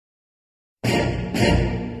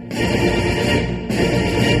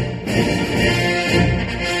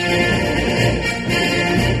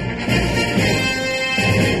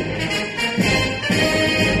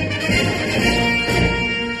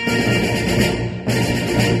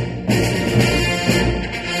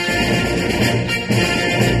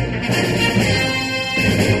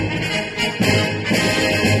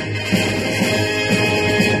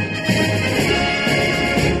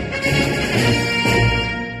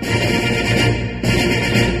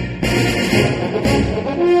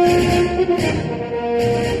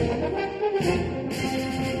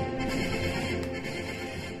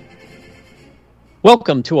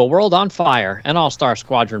Welcome to A World on Fire, an all-star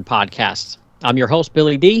Squadron podcast. I'm your host,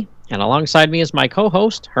 Billy D., and alongside me is my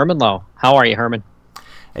co-host, Herman Lowe. How are you, Herman?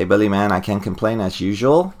 Hey, Billy, man. I can't complain as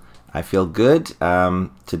usual. I feel good.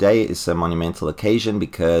 Today is a monumental occasion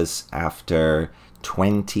because after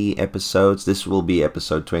 20 episodes, this will be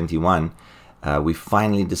episode 21, we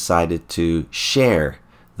finally decided to share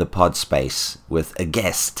the pod space with a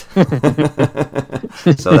guest.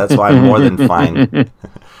 So that's why I'm more than fine.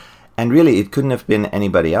 And really, it couldn't have been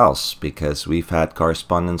anybody else because we've had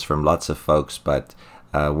correspondence from lots of folks, but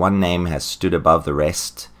one name has stood above the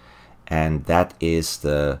rest, and that is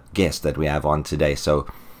the guest that we have on today. So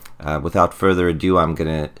without further ado, I'm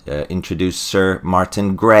going to introduce Sir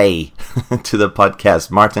Martin Gray to the podcast.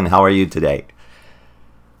 Martin, how are you today?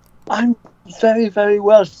 I'm very, very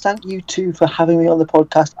well. Thank you, too, for having me on the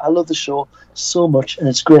podcast. I love the show so much, and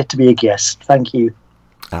it's great to be a guest. Thank you.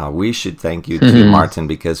 We should thank you too, Martin,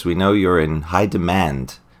 because we know you're in high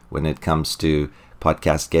demand when it comes to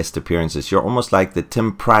podcast guest appearances. You're almost like the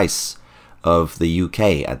Tim Price of the UK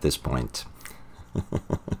at this point.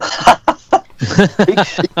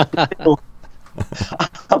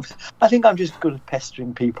 I think I'm just good at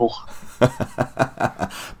pestering people.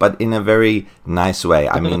 But in a very nice way.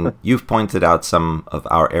 I mean, you've pointed out some of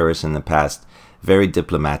our errors in the past very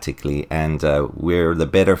diplomatically, and we're the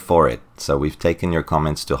better for it. So we've taken your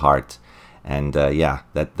comments to heart, and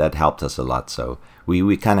that helped us a lot. So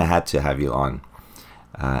we kind of had to have you on,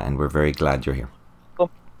 and we're very glad you're here.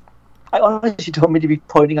 I honestly don't mean to be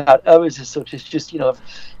pointing out errors as such. It's just,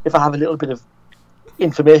 if I have a little bit of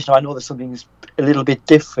information, or I know that something's a little bit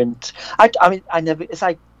different. I mean, I never. It's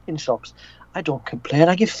like in shops. I don't complain.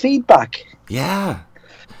 I give feedback. Yeah,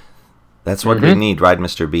 that's what we need, right,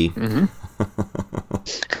 Mr. B? Mm-hmm.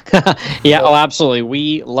 Yeah, absolutely.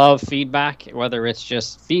 We love feedback, whether it's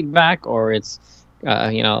just feedback or it's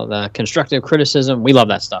the constructive criticism. We love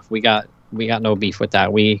that stuff. We got no beef with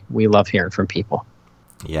that. We love hearing from people.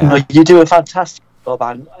 Yeah, you do a fantastic job,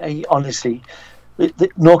 and honestly,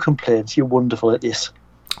 no complaints. You're wonderful at this.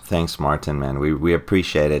 Thanks, Martin, man. We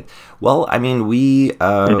appreciate it. Well, I mean,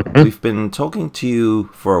 we've been talking to you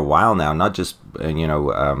for a while now, not just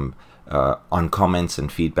on comments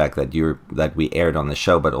and feedback that we aired on the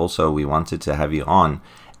show, but also we wanted to have you on.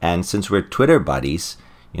 And since we're Twitter buddies,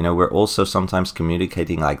 we're also sometimes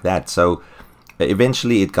communicating like that. So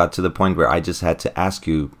eventually it got to the point where I just had to ask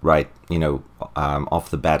you, right, off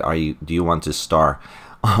the bat, do you want to star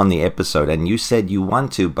on the episode? And you said you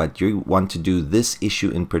want to, but you want to do this issue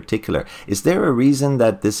in particular. Is there a reason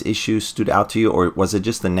that this issue stood out to you, or was it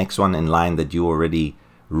just the next one in line that you already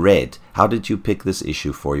read? How did you pick this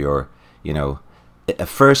issue for your a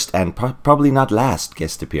first and probably not last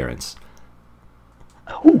guest appearance?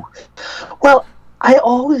 Ooh. Well, I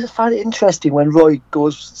always find it interesting when Roy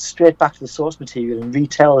goes straight back to the source material and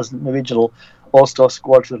retells an original All-Star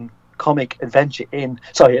Squadron comic adventure an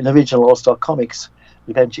original All-Star Comics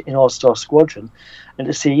adventure in All-Star Squadron, and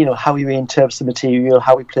to see, how he reinterprets the material,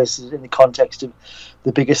 how he places it in the context of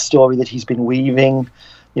the biggest story that he's been weaving,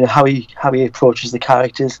 how he approaches the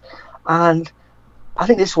characters. And I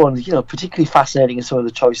think this one, particularly fascinating in some of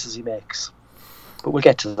the choices he makes. But we'll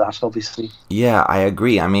get to that, obviously. Yeah, I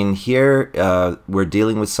agree. I mean, here we're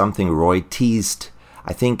dealing with something Roy teased,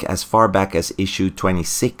 I think, as far back as issue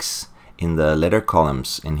 26 in the letter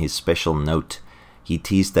columns. In his special note, he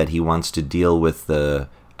teased that he wants to deal with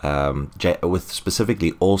with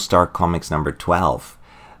specifically All-Star Comics number 12,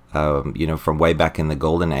 from way back in the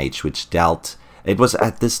Golden Age, which dealt. It was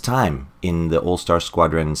at this time in the All-Star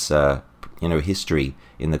Squadron's history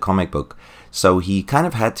in the comic book. So he kind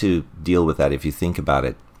of had to deal with that, if you think about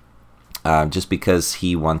it, just because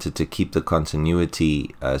he wanted to keep the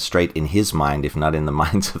continuity straight in his mind, if not in the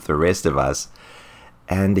minds of the rest of us.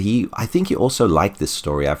 And I think he also liked this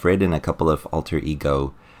story. I've read in a couple of Alter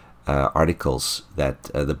Ego articles that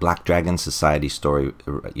the Black Dragon Society story,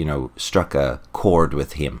 struck a chord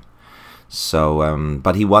with him. So,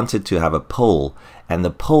 but he wanted to have a poll, and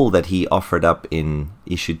the poll that he offered up in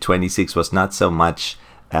issue 26 was not so much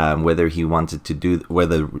whether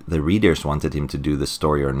the readers wanted him to do the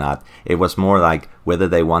story or not. It was more like whether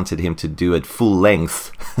they wanted him to do it full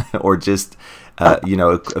length or just, a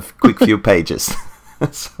quick few pages.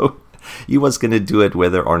 So he was going to do it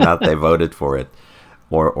whether or not they voted for it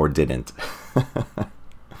or didn't.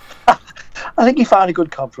 I think he found a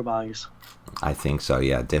good compromise. I think so,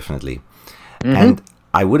 yeah, definitely. Mm-hmm. And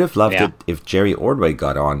I would have loved it if Jerry Ordway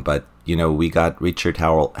got on, but, we got Richard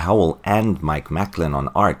Howell and Mike Macklin on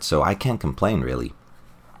art, so I can't complain, really.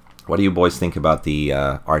 What do you boys think about the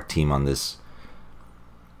art team on this?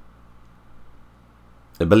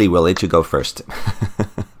 Billy, we'll let you go first.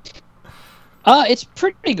 It's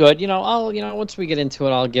pretty good. Once we get into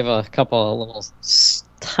it, I'll give a couple of little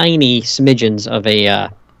tiny smidgens of a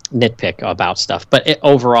nitpick about stuff. But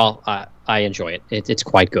overall, I enjoy it. It's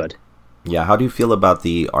quite good. Yeah, how do you feel about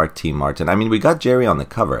the art team, Martin? I mean, we got Jerry on the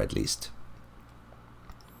cover, at least.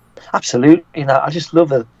 Absolutely. I just love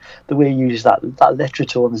the way you use that letter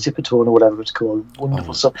tone, the zipper tone, or whatever it's called.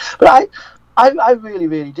 Wonderful stuff. But I really,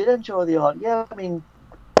 really did enjoy the art. Yeah, I mean,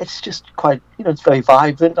 it's just quite, it's very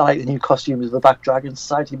vibrant. I like the new costumes of the Black Dragon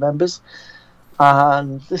Society members.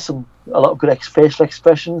 And there's a lot of good facial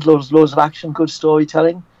expressions, loads of action, good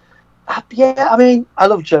storytelling. Yeah, I mean, I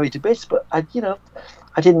love Jerry to bits, but I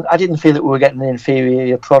didn't feel that we were getting an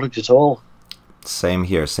inferior product at all. Same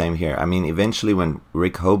here. I mean, eventually when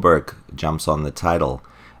Rick Hoberg jumps on the title,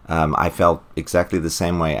 I felt exactly the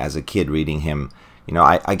same way as a kid reading him.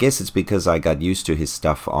 I guess it's because I got used to his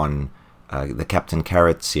stuff on the Captain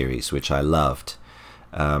Carrot series, which I loved.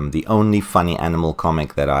 The only funny animal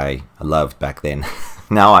comic that I loved back then.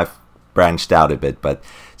 Now I've branched out a bit, but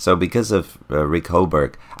so because of Rick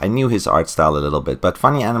Hoberg, I knew his art style a little bit. But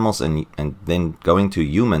Funny Animals and then going to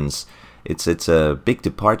Humans, it's a big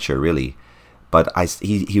departure, really. But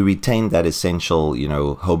he retained that essential,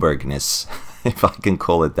 Hobergness, if I can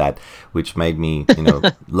call it that, which made me,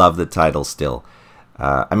 love the title still.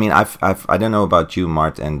 I mean, I don't know about you,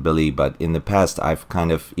 Mart and Billy, but in the past, I've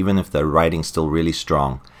kind of, even if the writing's still really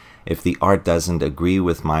strong, if the art doesn't agree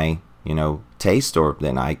with my, taste, or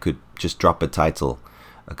then I could just drop a title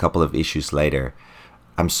a couple of issues later.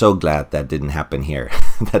 I'm so glad that didn't happen here,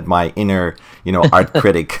 that my inner, art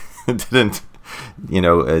critic didn't,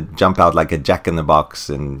 jump out like a jack-in-the-box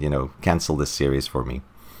and, cancel this series for me.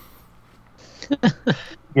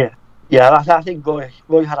 Yeah, I think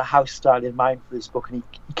Roy had a house style in mind for this book, and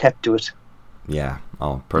he kept to it. Yeah.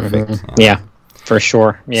 Oh, perfect. Mm-hmm. Yeah, for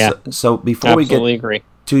sure. Yeah. So before Absolutely we get agree.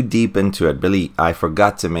 too deep into it, Billy, I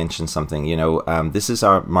forgot to mention something. This is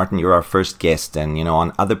Martin, you're our first guest, and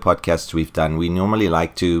on other podcasts we've done, we normally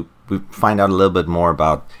like to find out a little bit more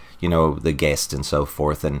about the guest and so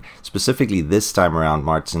forth. And specifically this time around,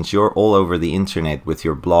 Mart, since you're all over the internet with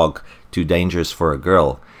your blog, Too Dangerous for a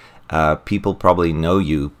Girl, people probably know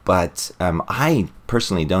you, but I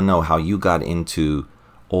personally don't know how you got into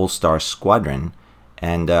All-Star Squadron,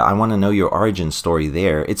 and I want to know your origin story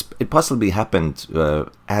there. It possibly happened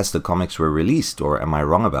as the comics were released, or am I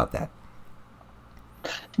wrong about that?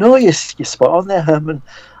 No, you're spot on there, Herman.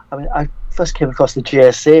 I mean, I first came across the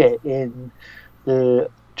JSA in the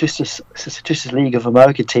Justice League of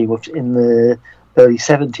America team in the early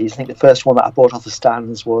 70s. I think the first one that I bought off the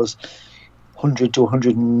stands was 100 to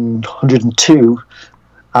 102,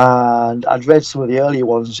 and I'd read some of the earlier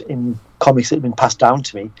ones in comics that had been passed down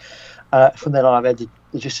to me. From then on, I read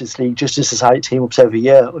the Justice Society team-ups every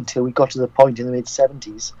year until we got to the point in the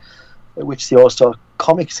mid-70s at which the All-Star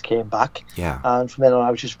comics came back. Yeah. And from then on,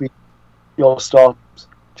 I was just reading the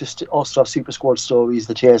All-Star Super Squad stories,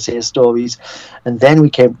 the JSA stories, and then we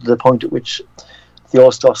came to the point at which the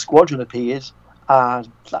All-Star Squadron appeared,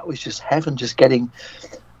 and that was just heaven, just getting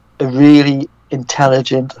a really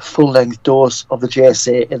intelligent, full-length dose of the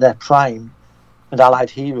JSA in their prime and allied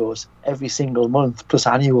heroes every single month, plus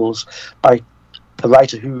annuals by a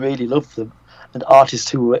writer who really loved them and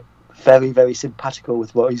artists who were very, very simpatico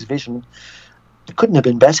with Roy's vision. It couldn't have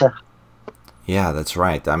been better. Yeah, that's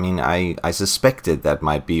right. I mean, I suspected that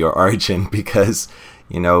might be your origin because,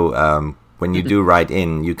 when you do write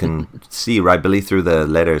in, you can see right, Billy, through the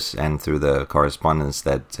letters and through the correspondence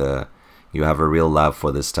that you have a real love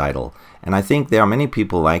for this title. And I think there are many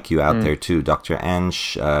people like you out there too. Dr.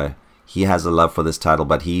 Ange, he has a love for this title,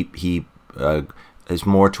 but he is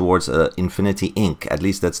more towards Infinity Inc. At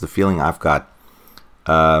least that's the feeling I've got.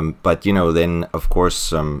 But, then, of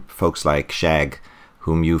course, folks like Shag,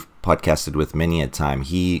 whom you've podcasted with many a time,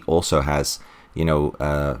 he also has,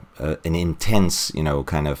 an intense,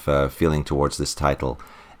 kind of feeling towards this title.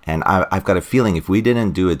 And I've got a feeling if we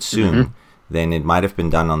didn't do it soon, then it might have been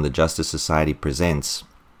done on the Justice Society Presents.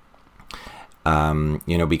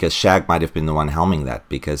 Because Shag might have been the one helming that,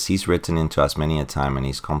 because he's written into us many a time and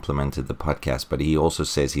he's complimented the podcast, but he also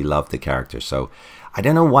says he loved the character. So I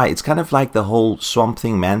don't know why. It's kind of like the whole Swamp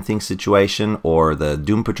Thing, Man Thing situation, or the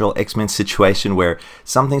Doom Patrol X-Men situation, where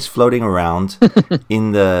something's floating around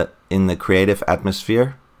in the creative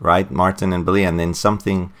atmosphere, right, Martin and Billy, and then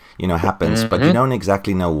something, happens, but you don't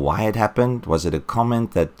exactly know why it happened. Was it a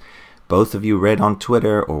comment that both of you read on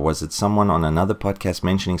Twitter, or was it someone on another podcast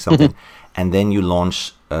mentioning something? And then you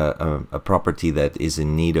launch a property that is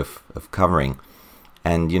in need of covering.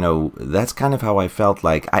 And, that's kind of how I felt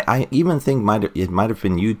like. I even think it might have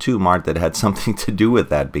been you too, Mart, that had something to do with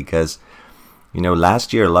that. Because,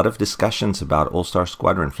 last year, a lot of discussions about All-Star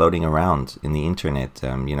Squadron floating around in the internet,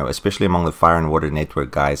 especially among the Fire and Water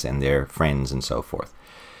Network guys and their friends and so forth.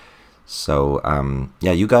 So,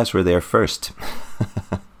 you guys were there first.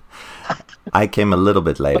 I came a little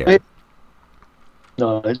bit later.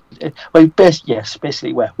 No,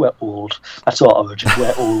 basically we're old. That's all I would.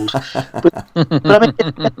 We're old. But I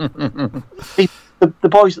mean, the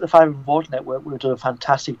boys at the Fire and Water Network would have done a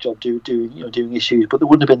fantastic job doing issues, but they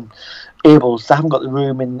wouldn't have been able. They haven't got the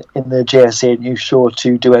room in the JSA News show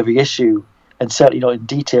to do every issue, and certainly not in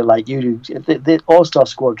detail like you do. The All-Star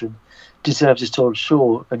Squadron deserves its own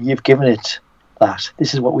show, and you've given it that.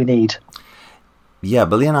 This is what we need. Yeah,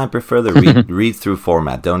 Billy and I prefer the read-through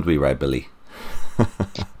format, don't we, right, Billy?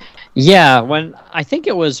 Yeah, when I think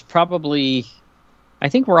it was probably, I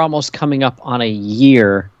think we're almost coming up on a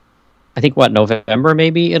year. I think November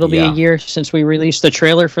maybe it'll be a year since we released the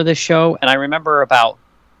trailer for this show, and I remember about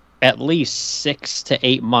at least 6 to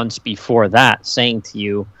 8 months before that saying to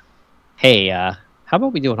you, "Hey, how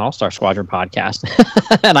about we do an All-Star Squadron podcast?"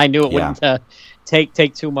 And I knew it wouldn't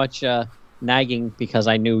take too much nagging, because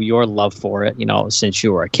I knew your love for it, since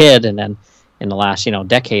you were a kid, and then in the last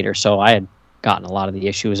decade or so, I had gotten a lot of the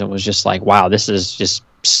issues and was just like, wow, this is just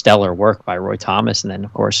stellar work by Roy Thomas. And then,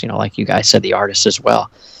 of course, like you guys said, the artist as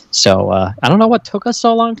well. So I don't know what took us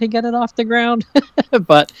so long to get it off the ground,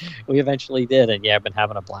 but we eventually did. And I've been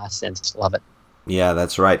having a blast since. Love it. Yeah,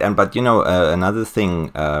 that's right. But another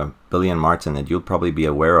thing, Billy and Martin, that you'll probably be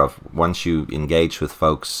aware of once you engage with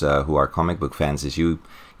folks who are comic book fans, is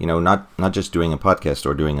not just doing a podcast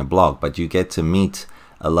or doing a blog, but you get to meet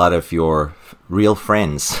a lot of your real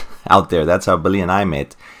friends out there. That's how Billy and I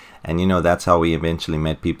met. And, that's how we eventually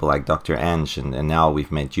met people like Dr. Ange. And now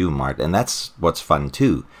we've met you, Mart. And that's what's fun,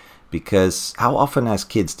 too. Because how often as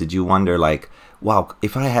kids did you wonder, like, wow,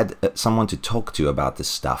 if I had someone to talk to about this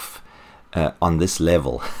stuff on this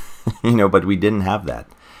level, but we didn't have that.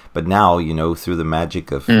 But now, through the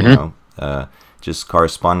magic of, just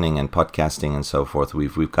corresponding and podcasting and so forth,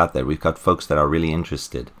 we've got that. We've got folks that are really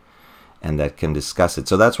interested and that can discuss it.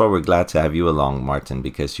 So that's why we're glad to have you along, Martin,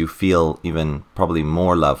 because you feel even probably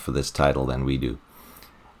more love for this title than we do.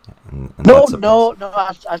 And no,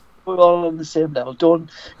 we're all on the same level. Don't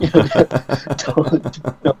give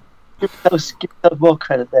yourself more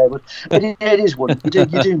credit there, but it is one. You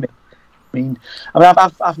do.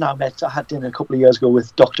 I've now met. I had dinner a couple of years ago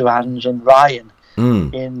with Dr. Ange and Ryan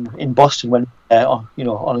in Boston when on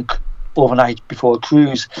a overnight before a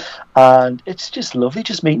cruise, and it's just lovely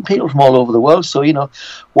just meeting people from all over the world. So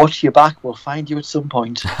watch your back, we'll find you at some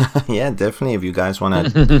point. Yeah, definitely. If you guys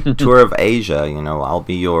want a tour of Asia, I'll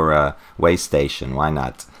be your way station. Why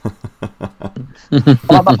not?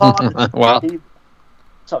 My partner,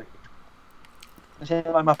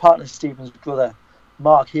 my partner Stephen's brother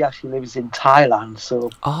Mark, he actually lives in Thailand, so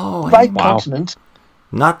continent,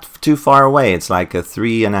 not too far away. It's like a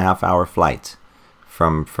 3.5 hour flight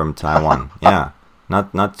from Taiwan. Yeah,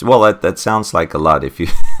 not well. That sounds like a lot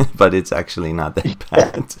but it's actually not that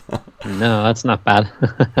bad. No, that's not bad.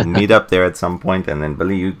 Meet up there at some point, and then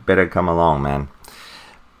Billy, you better come along, man.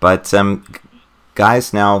 But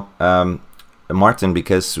guys, now Martin,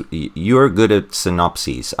 because you're good at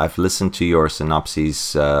synopses. I've listened to your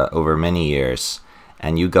synopses over many years,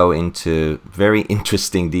 and you go into very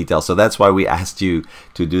interesting detail. So that's why we asked you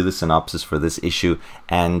to do the synopsis for this issue,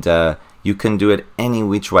 and you can do it any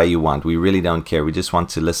which way you want. We really don't care. We just want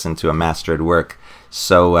to listen to a master at work.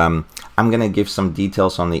 So I'm going to give some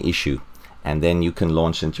details on the issue, and then you can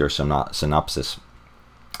launch into your synopsis.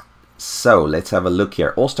 So let's have a look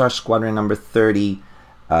here. All-Star Squadron number 30,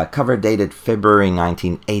 cover dated February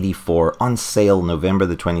 1984, on sale November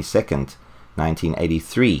the 22nd,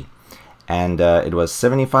 1983. And it was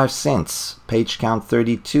 75 cents, page count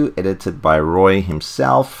 32, edited by Roy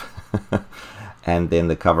himself. And then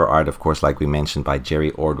the cover art, of course, like we mentioned, by Jerry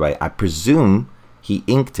Ordway. I presume he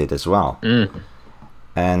inked it as well.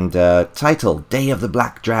 And title, Day of the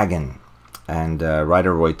Black Dragon. and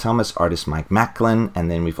writer Roy Thomas, artist Mike Macklin,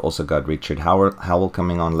 and then we've also got Richard Howell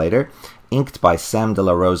coming on later. Inked by Sam De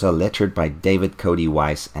La Rosa, lettered by David Cody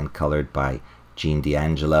Weiss, and colored by Gene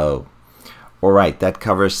D'Angelo. Alright, that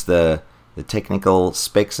covers the technical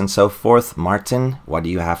specs and so forth. Martin, what do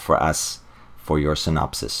you have for us for your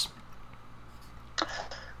synopsis?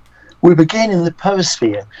 We begin in the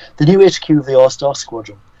Perisphere, the new HQ of the All-Star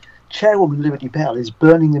Squadron. Chairwoman Liberty Bell is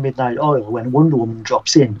burning the midnight oil when Wonder Woman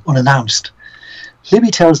drops in, unannounced. Libby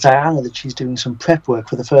tells Diana that she's doing some prep work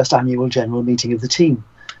for the first annual general meeting of the team.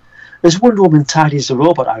 As Wonder Woman tidies the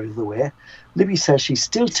robot out of the way, Libby says she's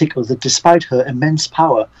still tickled that despite her immense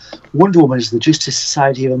power, Wonder Woman is the Justice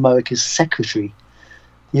Society of America's secretary.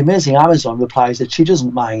 The amazing Amazon replies that she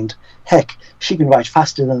doesn't mind. Heck, she can write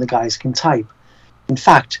faster than the guys can type. In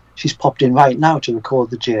fact, she's popped in right now to record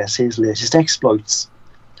the JSA's latest exploits.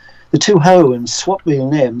 The two heroines swap real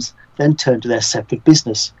names, then turn to their separate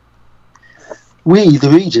business. We, the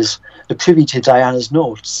readers, are privy to Diana's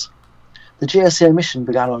notes. The JSA mission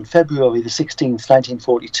began on February the 16th,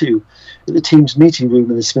 1942, at the team's meeting room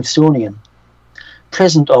in the Smithsonian.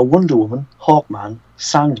 Present are Wonder Woman, Hawkman,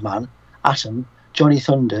 Sandman, Atom, Johnny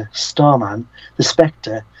Thunder, Starman, the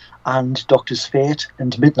Spectre, and Doctors Fate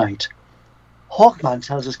and Midnight. Hawkman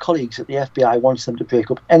tells his colleagues that the FBI wants them to break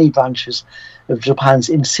up any branches of Japan's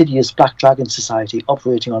insidious Black Dragon Society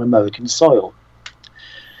operating on American soil.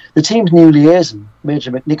 The team's new liaison, Major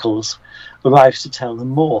McNichols, arrives to tell them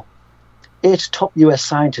more. 8 top US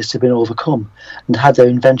scientists have been overcome and had their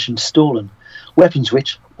inventions stolen, weapons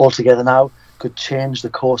which, altogether now, could change the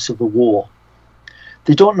course of the war.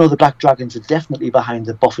 They don't know the Black Dragons are definitely behind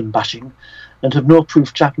the boffin bashing and have no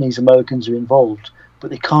proof Japanese Americans are involved, but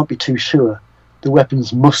they can't be too sure. The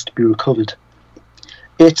weapons must be recovered.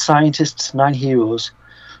 8 scientists, 9 heroes,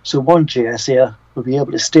 so one JSA will be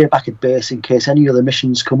able to stay back at base in case any other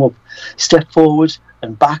missions come up. Step forward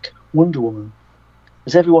and back Wonder Woman.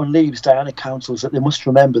 As everyone leaves, Diana counsels that they must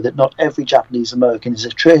remember that not every Japanese American is a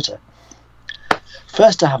traitor.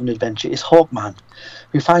 First to have an adventure is Hawkman,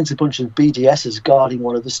 who finds a bunch of BDSs guarding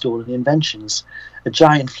one of the stolen inventions, a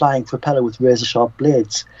giant flying propeller with razor-sharp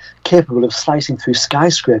blades, capable of slicing through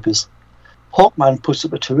skyscrapers. Hawkman puts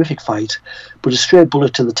up a terrific fight, but a stray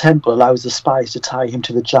bullet to the temple allows the spies to tie him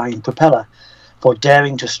to the giant propeller for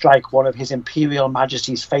daring to strike one of His Imperial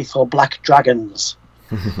Majesty's faithful Black Dragons.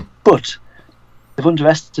 But they've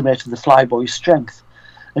underestimated the flyboy's strength,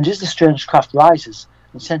 and as the strange craft rises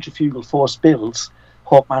and centrifugal force builds,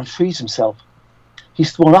 Hawkman frees himself.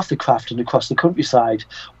 He's thrown off the craft and across the countryside,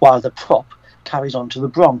 while the prop carries on to the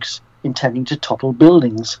Bronx, intending to topple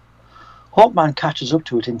buildings. Hawkman catches up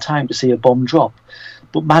to it in time to see a bomb drop,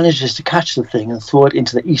 but manages to catch the thing and throw it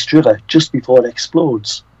into the East River just before it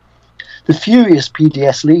explodes. The furious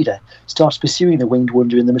PDS leader starts pursuing the Winged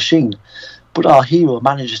Wonder in the machine, but our hero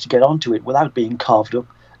manages to get onto it without being carved up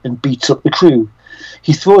and beats up the crew.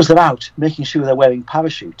 He throws them out, making sure they're wearing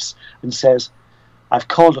parachutes, and says, "I've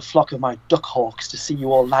called a flock of my duck hawks to see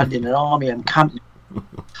you all land in an army encampment."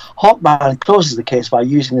 Hawkman closes the case by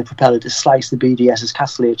using the propeller to slice the BDS's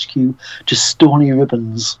castle HQ to stony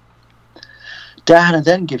ribbons. Diana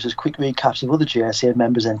then gives us quick recaps of other JSA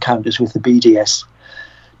members' encounters with the BDS.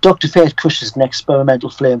 Dr. Fate crushes an experimental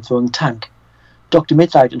flame-throwing tank. Dr.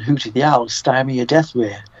 Midnight and Hootie the Owl stymie a death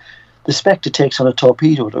ray. The Spectre takes on a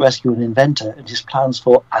torpedo to rescue an inventor and his plans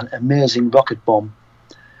for an amazing rocket bomb.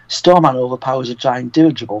 Starman overpowers a giant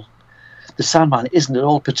dirigible. The Sandman isn't at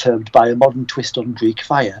all perturbed by a modern twist on Greek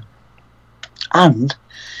fire. And,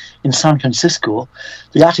 in San Francisco,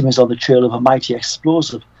 the Atom is on the trail of a mighty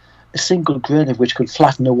explosive, a single grain of which could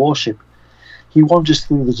flatten a warship. He wanders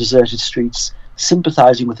through the deserted streets,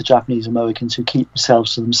 sympathizing with the Japanese Americans who keep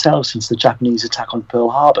themselves to themselves since the Japanese attack on Pearl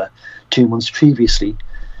Harbor 2 months previously.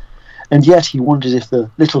 And yet he wonders if the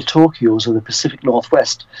little Tokyos of the Pacific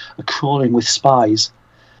Northwest are crawling with spies.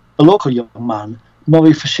 A local young man,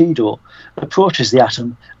 Mori Fushido, approaches the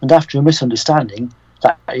Atom and, after a misunderstanding,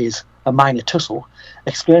 that is, a minor tussle,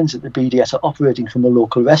 explains that the BDS are operating from a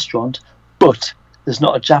local restaurant, but there's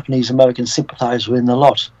not a Japanese-American sympathizer in the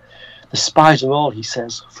lot. The spies are all, he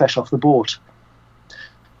says, fresh off the boat.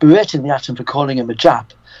 Berating the Atom for calling him a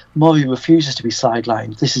Jap, Mori refuses to be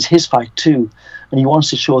sidelined. This is his fight too, and he wants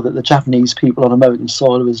to show that the Japanese people on American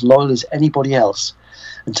soil are as loyal as anybody else,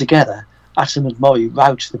 and together, Atom and Mori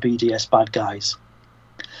rout the BDS bad guys.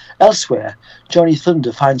 Elsewhere, Johnny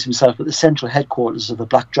Thunder finds himself at the central headquarters of the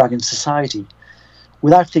Black Dragon Society.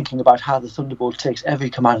 Without thinking about how the Thunderbolt takes every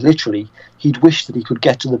command literally, he'd wish that he could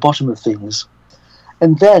get to the bottom of things.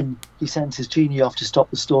 And then he sends his genie off to stop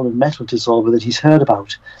the stolen metal dissolver that he's heard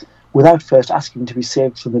about, without first asking to be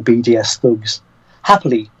saved from the BDS thugs.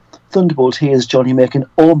 Happily, Thunderbolt hears Johnny make an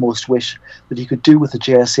almost wish that he could do with the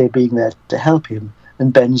JSA being there to help him,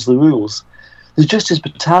 and bends the rules. The Justice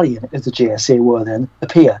Battalion, as the JSA were then,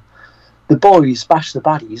 appear. The boys bash the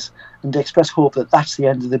baddies and express hope that that's the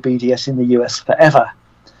end of the BDS in the US forever.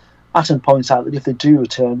 Atten points out that if they do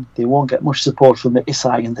return, they won't get much support from the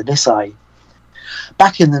Issai and the Nisai.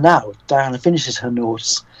 Back in the now, Diana finishes her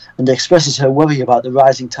notes and expresses her worry about the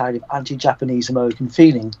rising tide of anti-Japanese American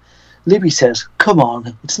feeling. Libby says, "Come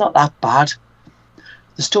on, it's not that bad."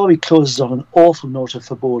 The story closes on an awful note of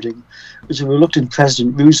foreboding, as a reluctant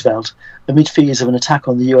President Roosevelt, amid fears of an attack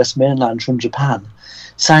on the US mainland from Japan,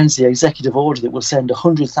 signs the executive order that will send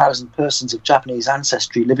 100,000 persons of Japanese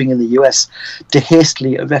ancestry living in the US to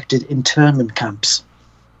hastily erected internment camps.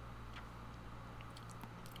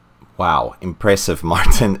 Wow, impressive,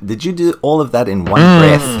 Martin. Did you do all of that in one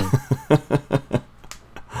breath?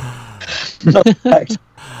 No, right.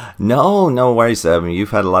 No worries. I mean,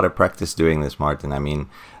 you've had a lot of practice doing this, Martin. I mean,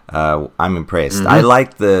 I'm impressed. I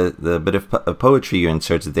like the bit of poetry you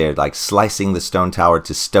inserted there, like slicing the stone tower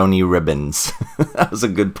to stony ribbons. That was a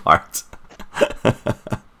good part.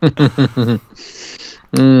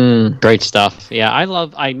 Great stuff. Yeah,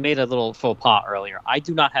 I made a little faux pas earlier. I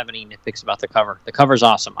do not have any nitpicks about the cover. The cover's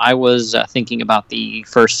awesome. I was thinking about the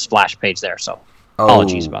first splash page there, so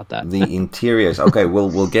apologies about that. The interiors. Okay,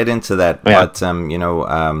 we'll get into that. Yeah. But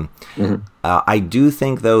I do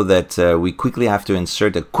think though that we quickly have to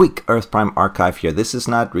insert a quick Earth Prime archive here. This is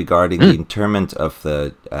not regarding the interment of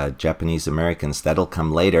the Japanese Americans. That'll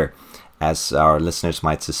come later, as our listeners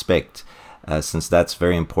might suspect, since that's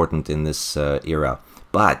very important in this era.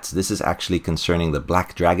 But this is actually concerning the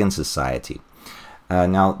Black Dragon Society.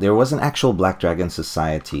 Now, there was an actual Black Dragon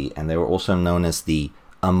Society, and they were also known as the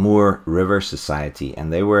Amur River Society,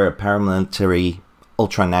 and they were a paramilitary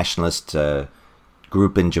ultranationalist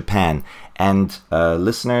group in Japan. And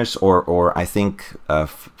listeners, or I think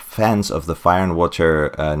fans of the Fire and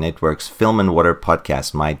Water Network's Film and Water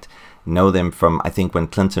podcast might know them from, I think, when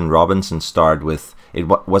Clinton Robinson starred with, it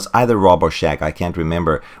was either Rob or Shaq, I can't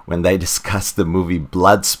remember, when they discussed the movie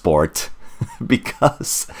Bloodsport.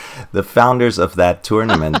 Because the founders of that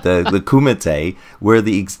tournament, the Kumite, were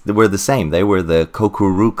the same. They were the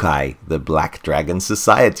Kokurukai, the Black Dragon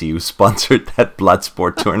Society, who sponsored that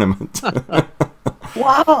Bloodsport tournament.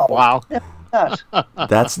 Wow.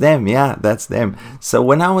 That's them, yeah, that's them. So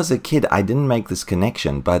when I was a kid, I didn't make this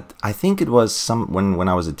connection, but I think it was when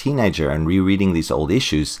I was a teenager and rereading these old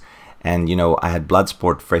issues, and I had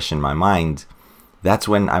Bloodsport fresh in my mind. That's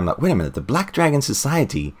when I'm like, wait a minute, the Black Dragon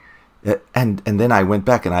Society. And then I went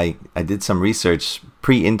back and I did some research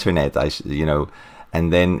pre-internet,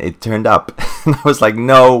 and then it turned up, and I was like,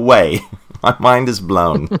 no way, my mind is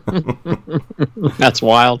blown. That's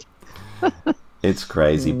wild. It's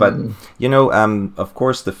crazy, but of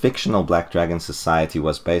course, the fictional Black Dragon Society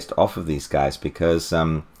was based off of these guys because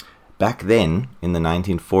back then in the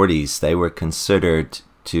 1940s they were considered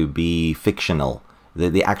to be fictional,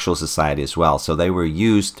 the actual society as well. So they were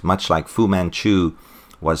used much like Fu Manchu.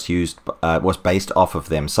 Was based off of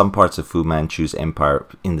them. Some parts of Fu Manchu's empire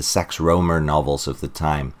in the Sax Rohmer novels of the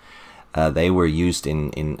time, they were used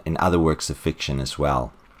in other works of fiction as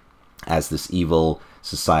well, as this evil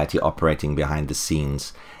society operating behind the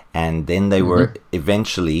scenes. And then they were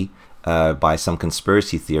eventually, by some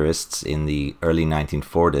conspiracy theorists in the early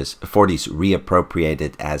 1940s,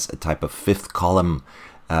 reappropriated as a type of fifth column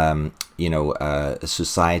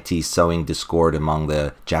society, sowing discord among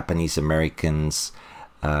the Japanese Americans,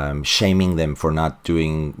 shaming them for not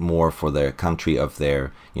doing more for their country of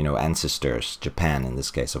their, ancestors, Japan in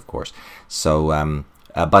this case, of course. So,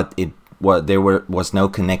 but there was no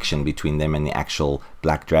connection between them and the actual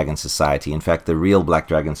Black Dragon Society. In fact, the real Black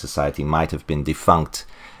Dragon Society might have been defunct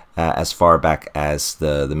as far back as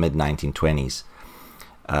the mid-1920s.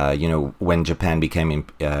 When Japan became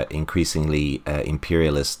increasingly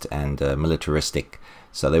imperialist and militaristic.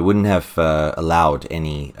 So they wouldn't have allowed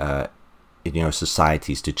any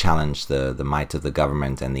societies to challenge the might of the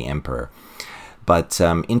government and the emperor. But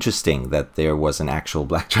interesting that there was an actual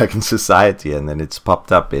Black Dragon Society, and then it's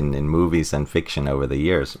popped up in movies and fiction over the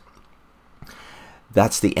years.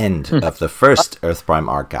 That's the end of the first Earth Prime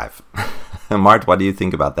archive. Mart, what do you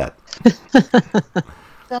think about that?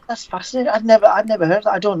 That's fascinating. I'd never heard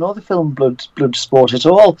that. I don't know the film Bloodsport at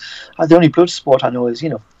all. The only Bloodsport I know is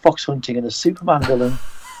fox hunting and a Superman villain.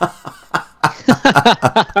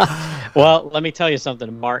 Well, let me tell you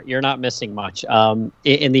something, Mart. You're not missing much. In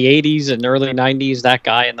the 80s and early 90s, that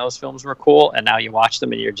guy in those films were cool, and now you watch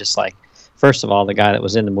them and you're just like, first of all, the guy that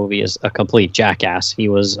was in the movie is a complete jackass. He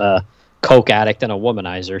was coke addict and a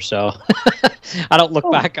womanizer, so I don't look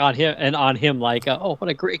back on him like, oh, what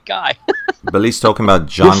a great guy. But he's talking about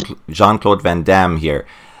Jean-Claude Van Damme here.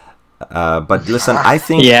 But listen, I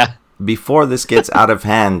think before this gets out of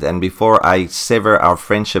hand and before I sever our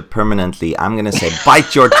friendship permanently, I'm going to say,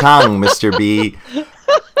 bite your tongue, Mr. B.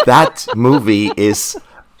 That movie is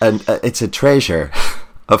it's a treasure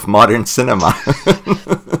of modern cinema.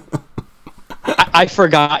 I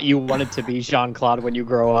forgot you wanted to be Jean-Claude when you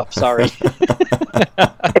grow up. Sorry.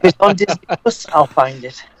 If it's on Disney Plus, I'll find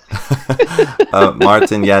it.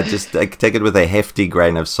 Martin, just take it with a hefty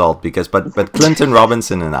grain of salt, because but Clinton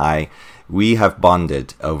Robinson and I, we have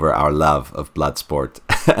bonded over our love of Bloodsport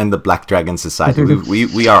and the Black Dragon Society.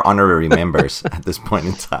 We are honorary members at this point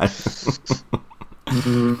in time.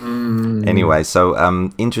 Anyway,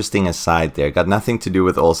 so interesting aside there. Got nothing to do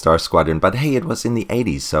with All-Star Squadron, but hey, it was in the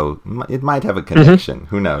 80s, so it might have a connection.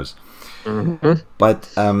 Who knows?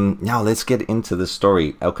 But now let's get into the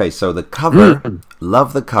story. Okay, so the cover,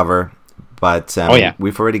 love the cover, but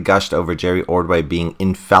we've already gushed over Jerry Ordway being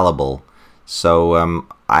infallible. So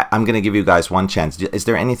I'm going to give you guys one chance. Is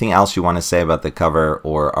there anything else you want to say about the cover,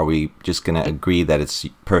 or are we just going to agree that it's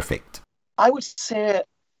perfect? I would say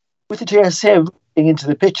with the JSA into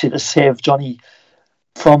the picture to save Johnny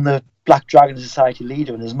from the Black Dragon Society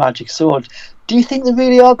leader and his magic sword, do you think they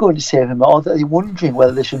really are going to save him, or are they wondering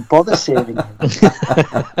whether they should bother saving him?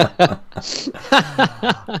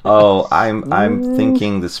 Oh, I'm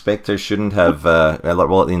thinking the Spectre shouldn't have.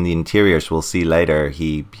 Well, in the interiors, we'll see later.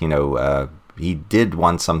 He did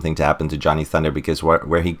want something to happen to Johnny Thunder, because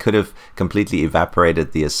where he could have completely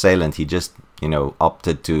evaporated the assailant, he just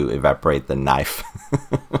opted to evaporate the knife.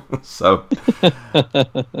 So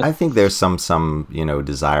I think there's some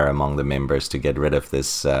desire among the members to get rid of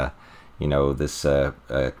this this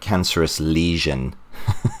cancerous lesion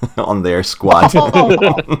on their squad.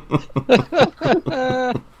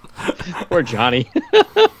 Poor Johnny.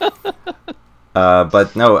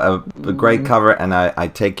 But no, a great cover, and I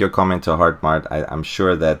take your comment to heart, Mart. I'm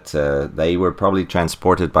sure that they were probably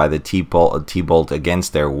transported by the T-Bolt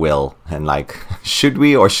against their will, and like, should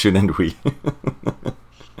we or shouldn't we?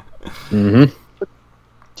 Do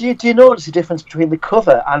you notice the difference between the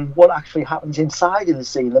cover and what actually happens inside in the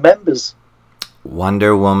scene, the members?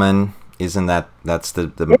 Wonder Woman, isn't that's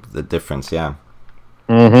the difference, yeah.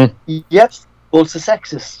 Yep, Bolt's a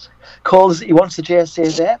sexist. Calls he wants the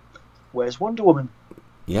JSA there. Where's Wonder Woman?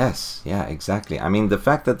 Yes, yeah, exactly. I mean, the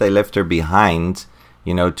fact that they left her behind,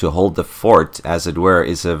 to hold the fort, as it were,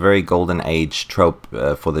 is a very golden age trope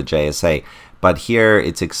for the JSA. But here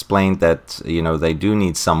it's explained that, they do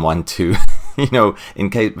need someone to, in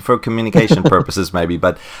case for communication purposes maybe.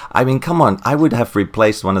 But I mean, come on, I would have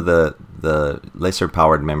replaced one of the lesser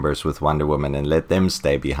powered members with Wonder Woman and let them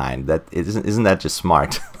stay behind. That isn't that just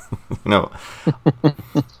smart?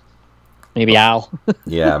 Maybe Al.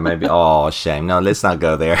 Yeah, maybe. Oh, shame. No, let's not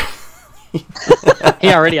go there.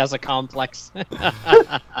 He already has a complex.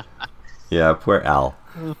 Yeah, poor Al.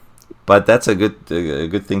 But that's a good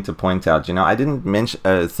thing to point out. I didn't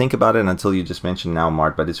think about it until you just mentioned now,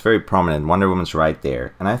 Mart, but it's very prominent. Wonder Woman's right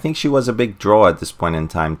there. And I think she was a big draw at this point in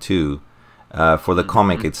time, too, for the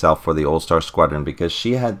comic itself, for the All-Star Squadron, because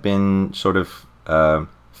she had been sort of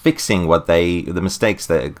fixing the mistakes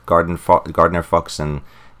that Gardner Fox and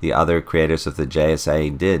the other creators of the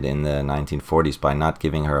JSA did in the 1940s by not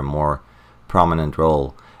giving her a more prominent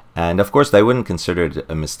role. And of course they wouldn't consider it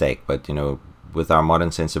a mistake, but with our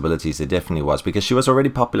modern sensibilities it definitely was, because she was already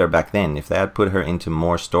popular back then. If they had put her into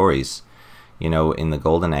more stories, in the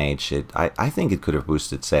golden age, I think it could have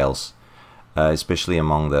boosted sales, especially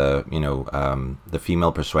among the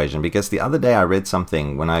female persuasion. Because the other day I read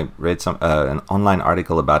something, when I read an online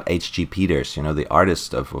article about H.G. Peters, the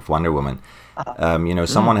artist of Wonder Woman.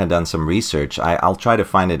 Someone had done some research. I'll try to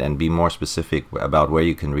find it and be more specific about where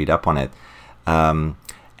you can read up on it.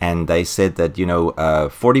 And they said that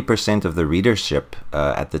 40% of the readership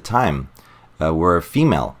at the time were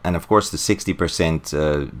female, and of course the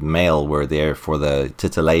 60% male were there for the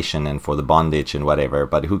titillation and for the bondage and whatever.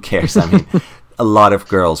 But who cares? I mean, a lot of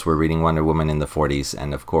girls were reading Wonder Woman in the 40s,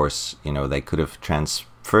 and of course they could have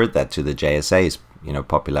transferred that to the JSA's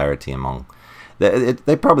popularity among.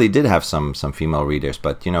 They probably did have some female readers,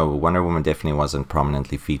 but Wonder Woman definitely wasn't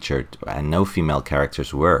prominently featured, and no female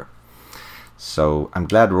characters were. So I'm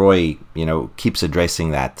glad Roy, keeps addressing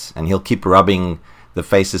that, and he'll keep rubbing the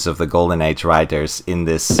faces of the Golden Age writers in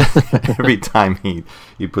this every time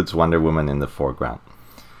he puts Wonder Woman in the foreground.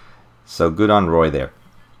 So good on Roy there.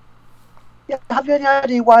 have you any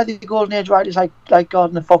idea why the Golden Age writers like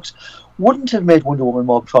Gardner Fox wouldn't have made Wonder Woman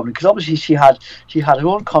more prominent? Because obviously she had her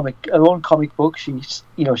own comic book. She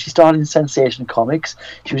started in Sensation Comics.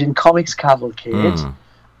 She was in Comics Cavalcade,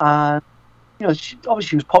 and she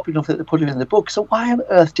obviously was popular enough that they put her in the book. So why on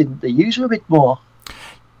earth didn't they use her a bit more?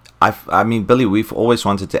 I mean, Billy, we've always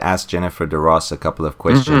wanted to ask Jennifer DeRoss a couple of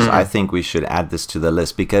questions. I think we should add this to the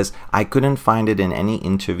list because I couldn't find it in any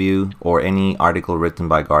interview or any article written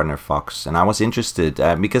by Gardner Fox. And I was interested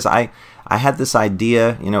because I had this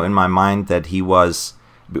idea, in my mind that he was,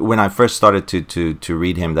 when I first started to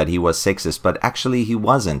read him, that he was sexist. But actually he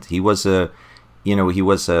wasn't. He was a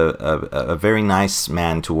very nice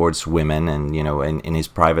man towards women and, in his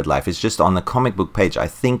private life. It's just on the comic book page, I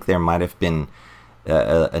think there might have been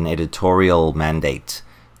an editorial mandate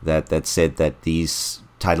that said that these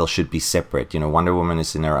titles should be separate. Wonder Woman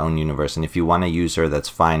is in her own universe, and if you want to use her, that's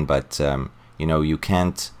fine. But you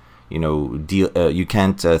can't you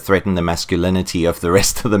can't threaten the masculinity of the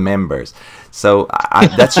rest of the members. So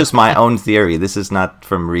that's just my own theory. This is not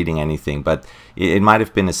from reading anything, but it might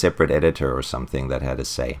have been a separate editor or something that had a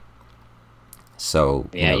say. So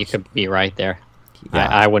yeah, you could be right there. Yeah.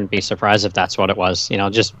 I wouldn't be surprised if that's what it was.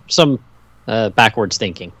 Just some backwards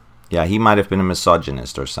thinking. Yeah, he might have been a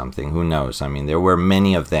misogynist or something. Who knows? I mean, there were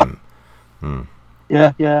many of them.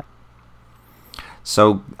 Yeah.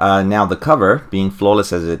 So now the cover, being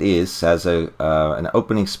flawless as it is, has an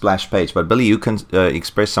opening splash page. But Billy, you can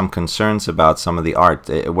express some concerns about some of the art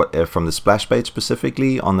from the splash page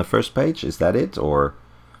specifically on the first page. Is that it, or?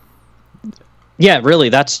 Yeah, really,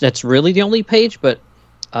 that's really the only page. But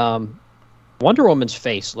Wonder Woman's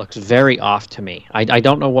face looks very off to me. I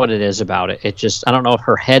don't know what it is about it. I don't know if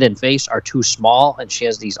her head and face are too small, and she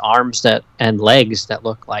has these arms and legs that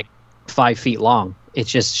look like 5 feet long. It's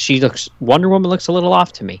just Wonder Woman looks a little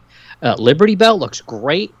off to me. Liberty Bell looks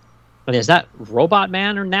great. And is that Robot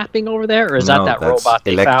Man or napping over there, or is that robot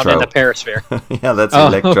they found in the Perisphere? Yeah, that's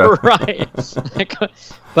Electro. Right.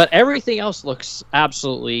 But everything else looks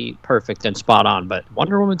absolutely perfect and spot on. But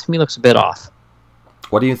Wonder Woman to me looks a bit off.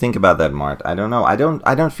 What do you think about that, Mart? I don't know. I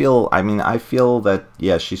don't feel. I mean, I feel that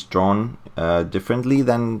she's drawn differently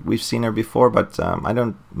than we've seen her before, but I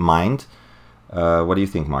don't mind. What do you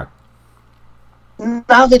think, Mart?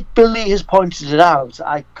 Now that Billy has pointed it out,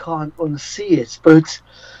 I can't unsee it. But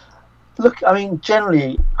look, I mean,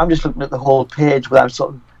 generally, I'm just looking at the whole page without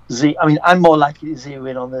sort of I mean, I'm more likely to zero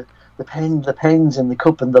in on the pens and the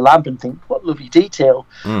cup and the lamp and think, what lovely detail.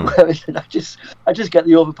 Whereas I just get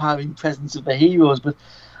the overpowering presence of the heroes. But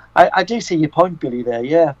I do see your point, Billy, there,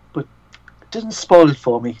 yeah. But it doesn't spoil it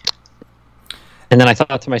for me. And then I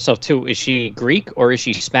thought to myself, too, is she Greek or is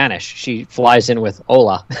she Spanish? She flies in with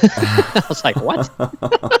hola. I was like, what?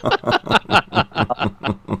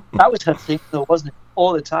 That was her thing, though, wasn't it?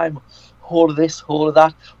 All the time. Whole of this, whole of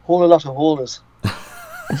that, whole a lot of holders.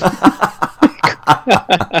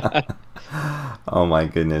 Oh my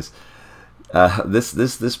goodness.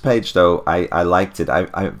 This page though, I liked it.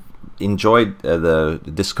 I enjoyed the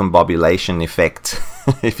discombobulation effect,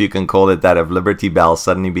 if you can call it that, of Liberty Bell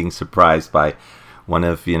suddenly being surprised by one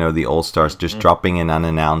of the All-Stars just dropping in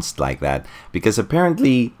unannounced like that, because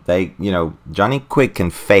apparently they Johnny Quick can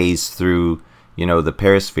phase through the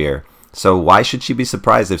Perisphere. So why should she be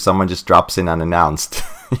surprised if someone just drops in unannounced?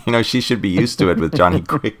 She should be used to it with Johnny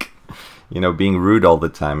Quick, being rude all the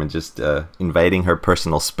time and just invading her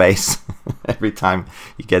personal space every time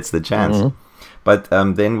he gets the chance. Mm-hmm. But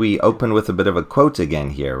then we open with a bit of a quote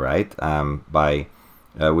again here, right? By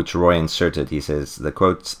which Roy inserted. He says, the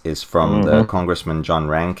quote is from the Congressman John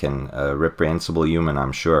Rankin, a reprehensible human,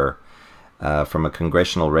 I'm sure, from a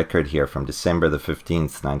congressional record here from December the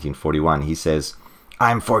 15th, 1941. He says,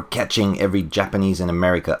 "I'm for catching every Japanese in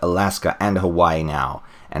America, Alaska, and Hawaii now,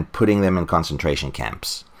 and putting them in concentration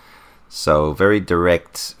camps." So very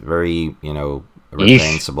direct, very,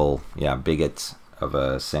 reprehensible, bigot of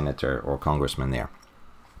a senator or congressman there.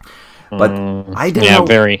 But I don't know.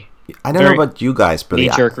 I don't know about you guys, but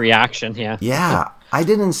knee-jerk reaction, yeah. Yeah, I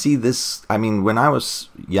didn't see this. I mean, when I was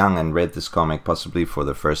young and read this comic, possibly for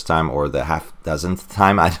the first time or the half-dozenth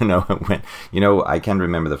time, I don't know when. I can't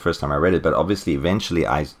remember the first time I read it, but obviously, eventually,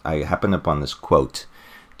 I happened upon this quote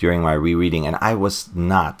during my rereading, and I was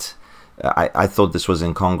not. I thought this was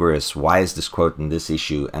incongruous. Why is this quote in this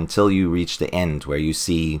issue? Until you reach the end where you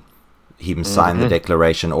see him sign the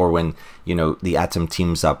declaration, or when the Atom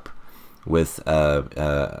teams up with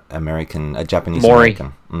Japanese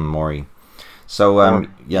American Mori. So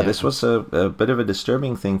this was a bit of a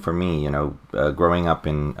disturbing thing for me. Growing up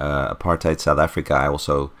in apartheid South Africa, I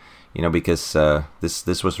also, because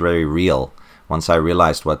this was very real. Once I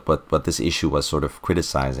realized what this issue was sort of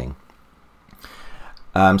criticizing.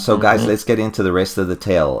 So, guys, let's get into the rest of the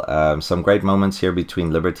tale. Some great moments here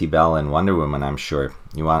between Liberty Bell and Wonder Woman, I'm sure.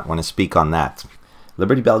 You want to speak on that?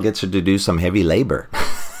 Liberty Bell gets her to do some heavy labor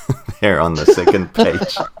there on the second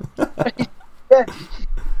page. Yeah,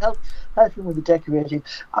 helping with the decorating.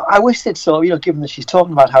 I wish that given that she's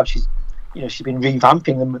talking about how she's been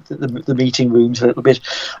revamping the meeting rooms a little bit.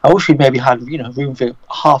 I wish we'd maybe had room for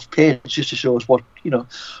half page just to show us what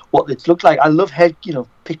it looked like. I love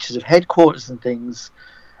pictures of headquarters and things.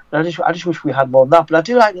 And I just wish we had more than that. But I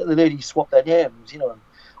do like that the ladies swap their names,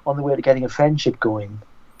 on the way to getting a friendship going.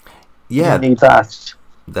 Yeah, you need that.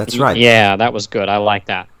 That's right. Yeah, that was good. I like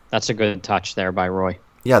that. That's a good touch there by Roy.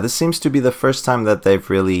 Yeah, this seems to be the first time that they've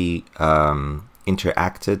really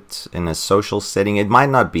interacted in a social setting. It might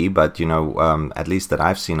not be, but at least that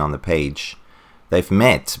I've seen on the page, they've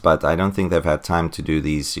met, but I don't think they've had time to do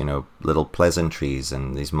these little pleasantries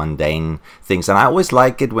and these mundane things. And I always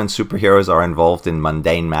like it when superheroes are involved in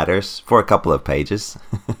mundane matters for a couple of pages,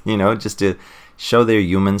 just to show their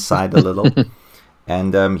human side a little.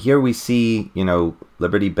 And here we see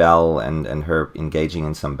Liberty Bell and her engaging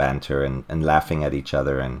in some banter and laughing at each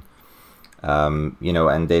other, and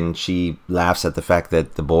and then she laughs at the fact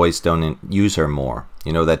that the boys don't use her more,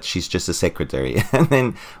 that she's just a secretary. And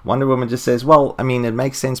then Wonder Woman just says, well, I mean, it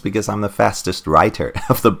makes sense because I'm the fastest writer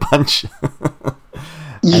of the bunch.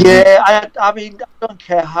 I mean, I don't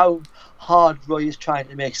care how hard Roy is trying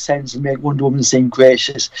to make sense and make Wonder Woman seem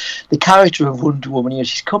gracious. The character of Wonder Woman,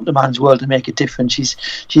 she's come to man's world to make a difference.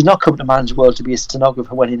 She's not come to man's world to be a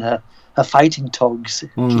stenographer when in her fighting togs.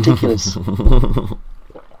 It's ridiculous.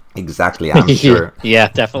 Exactly, I'm sure. Yeah,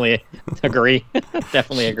 definitely agree.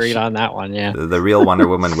 Definitely agreed on that one, yeah. The real Wonder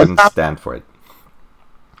Woman wouldn't stand for it.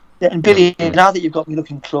 Yeah, and Billy, now that you've got me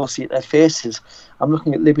looking closely at their faces, I'm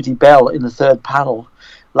looking at Liberty Bell in the third panel,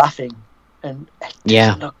 laughing, and it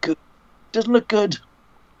doesn't look good. Doesn't look good.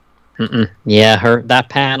 Yeah, that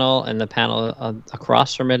panel and the panel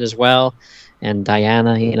across from it as well, and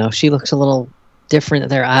Diana, she looks a little different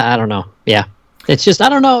there. I don't know. Yeah, it's just I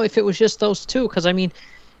don't know if it was just those two, because I mean,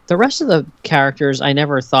 the rest of the characters I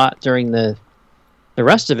never thought during the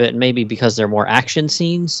rest of it, maybe because they're more action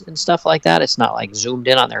scenes and stuff like that. It's not like zoomed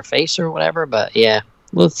in on their face or whatever. But yeah,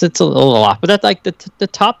 well, it's a little off. But that's like the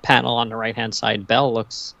top panel on the right hand side. Belle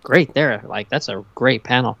looks great there. Like that's a great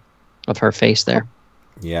panel of her face there.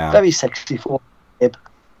 Yeah, very sexy for him.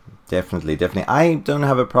 Definitely. I don't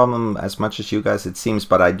have a problem as much as you guys, it seems,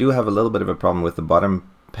 but I do have a little bit of a problem with the bottom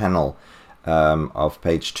panel of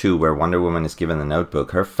page 2, where Wonder Woman is given the notebook.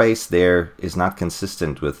 Her face there is not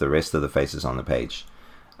consistent with the rest of the faces on the page.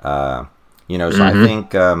 So I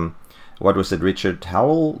think, what was it, Richard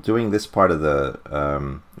Howell doing this part of the,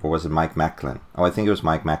 or was it Mike Macklin? Oh, I think it was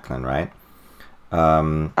Mike Macklin, right?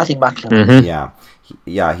 I think Macklin.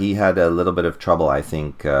 Yeah, he had a little bit of trouble, I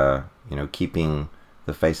think, keeping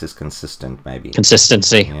the faces consistent, maybe.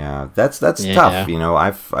 Consistency. Yeah, that's tough.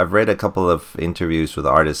 I've read a couple of interviews with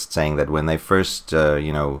artists saying that when they first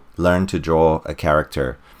learn to draw a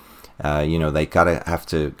character, they have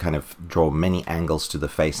to kind of draw many angles to the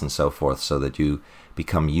face and so forth, so that you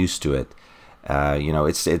become used to it.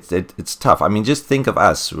 It's tough. I mean, just think of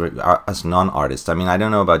us as non-artists. I mean, I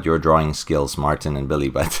don't know about your drawing skills, Martin and Billy,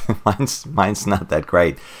 but mine's not that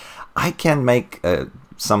great. I can't make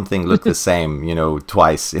something look the same,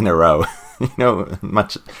 twice in a row,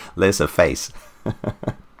 much less a face.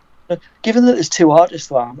 Given that there's two artists,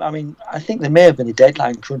 though, I mean, I think there may have been a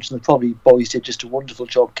deadline crunch, and probably boys did just a wonderful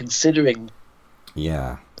job considering.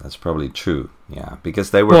 Yeah, that's probably true. Yeah,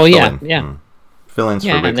 because they were fill-ins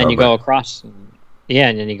for Rick and then you go across. Yeah,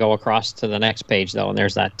 and then you go across to the next page, though, and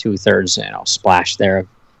there's that 2/3, splash there of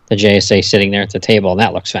the JSA sitting there at the table, and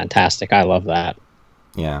that looks fantastic. I love that.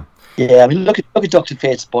 Yeah. Yeah, I mean, look at Dr.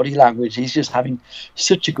 Fate's body language. He's just having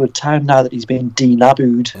such a good time now that he's been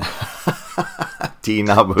denabooed.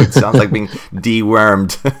 Denabooed sounds like being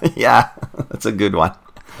dewormed. Yeah, that's a good one.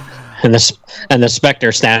 And the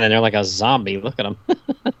Spectre standing there like a zombie. Look at him.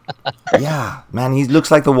 Yeah, man, he looks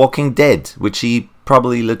like the Walking Dead, which he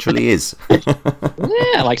probably literally is.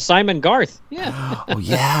 Yeah, like Simon Garth. Yeah. Oh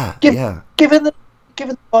yeah, Given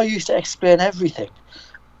that I used to explain everything,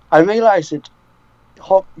 I realised that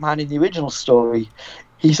Hawkman in the original story,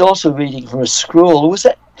 he's also reading from a scroll.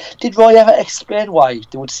 Did Roy ever explain why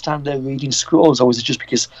they would stand there reading scrolls, or was it just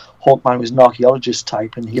because Hawkman was an archaeologist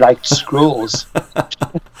type and he liked scrolls?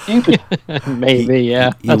 Stupid. Maybe,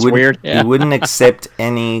 yeah. That's weird. Yeah. He wouldn't accept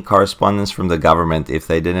any correspondence from the government if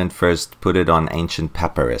they didn't first put it on ancient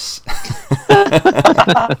papyrus.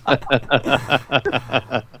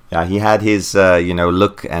 Yeah, he had his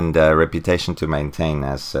look and reputation to maintain,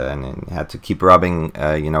 and he had to keep rubbing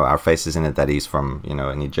our faces in it that he's from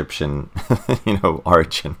an Egyptian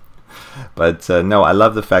origin. But no, I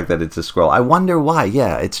love the fact that it's a scroll. I wonder why.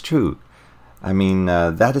 Yeah, it's true. I mean,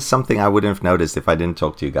 that is something I wouldn't have noticed if I didn't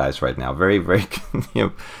talk to you guys right now. Very, very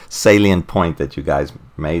salient point that you guys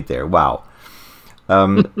made there. Wow.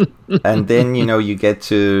 And then, you get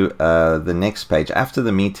to the next page. After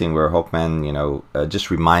the meeting where Hawkman,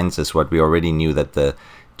 just reminds us what we already knew, that the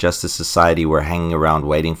Justice Society were hanging around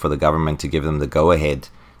waiting for the government to give them the go-ahead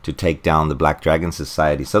to take down the Black Dragon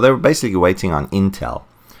Society. So they were basically waiting on intel.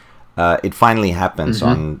 It finally happens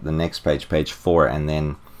on the next page, page 4, and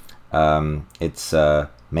then it's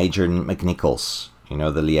Major McNichols,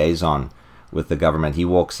 the liaison with the government. He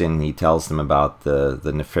walks in, he tells them about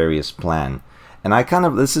the nefarious plan. And I kind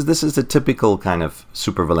of, this is the typical kind of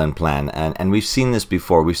supervillain plan, and we've seen this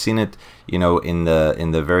before. We've seen it, in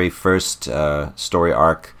the very first story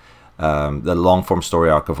arc, the long form story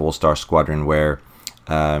arc of All-Star Squadron, where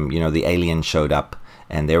the alien showed up,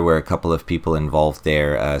 and there were a couple of people involved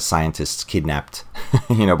there, scientists kidnapped,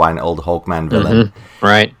 by an old Hawkman villain,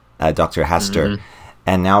 right? Dr. Hastur.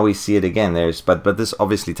 And now we see it again. But this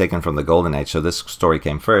obviously taken from the Golden Age, so this story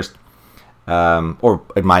came first. Or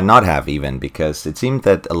it might not have even, because it seemed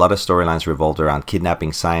that a lot of storylines revolved around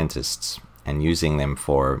kidnapping scientists and using them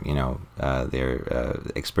for, their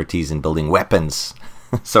expertise in building weapons.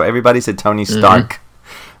 So everybody said Tony Stark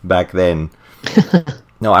back then.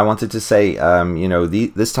 No, I wanted to say,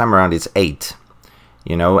 this time around it's 8,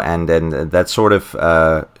 and then that's sort of,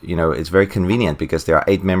 it's very convenient because there are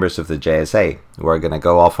 8 members of the JSA who are going to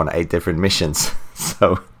go off on 8 different missions.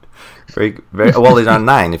 So... Very, very well. There are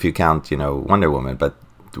 9 if you count, Wonder Woman, but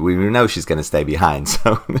we know she's going to stay behind.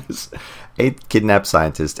 So there's 8 kidnapped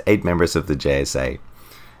scientists, 8 members of the JSA,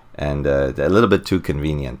 and a little bit too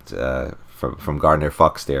convenient from Gardner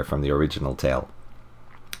Fox there from the original tale.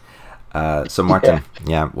 So Martin,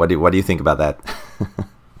 what do you think about that?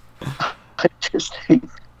 I just think.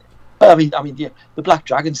 The Black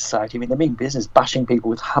Dragon Society. They mean business bashing people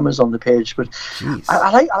with hammers on the page, but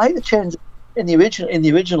I like the change. In the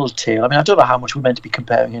original tale, I don't know how much we're meant to be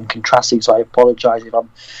comparing and contrasting, so I apologise if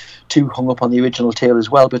I'm too hung up on the original tale as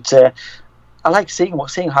well. But I like seeing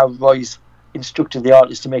how Roy's instructed the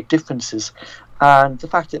artists to make differences, and the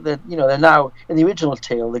fact that they're now in the original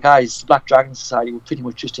tale, the guys, Black Dragon Society, were pretty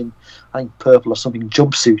much just in, I think, purple or something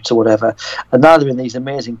jumpsuits or whatever, and now they're in these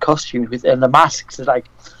amazing costumes and the masks are like,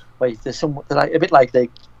 they're like a bit like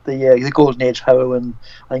the Golden Age heroine,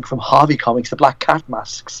 I think, from Harvey Comics, the Black Cat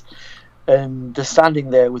masks. And they're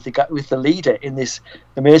standing there with the leader in this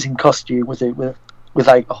amazing costume with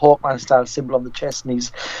like a Hawkman style symbol on the chest,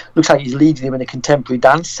 and looks like he's leading them in a contemporary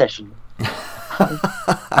dance session.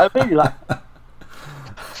 I really like.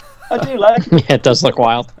 I do like it. Yeah, it does look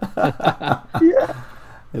wild. Yeah,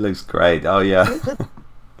 it looks great. Oh yeah.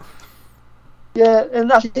 Yeah,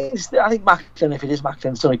 and I think Macklin, if it is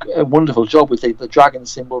Macklin's done a wonderful job with the dragon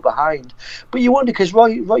symbol behind. But you wonder, because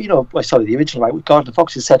Roy, the original, right, with Gardner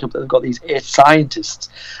Fox is set up that they've got these 8 scientists,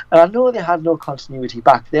 and I know they had no continuity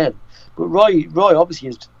back then, but Roy obviously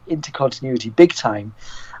is into continuity big time.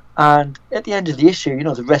 And at the end of the issue,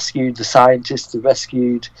 they rescued the scientists, they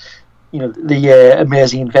rescued, the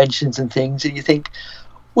amazing inventions and things, and you think,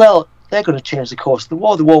 well, they're going to change the course of the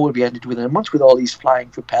war. The war will be ended within a month with all these flying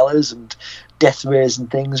propellers and death rays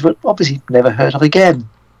and things, but obviously never heard of again.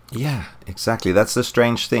 Yeah, exactly. That's the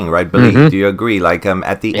strange thing, right, Billy? Do you agree? Like,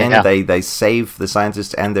 at the end, they save the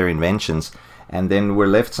scientists and their inventions, and then we're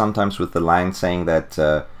left sometimes with the line saying that,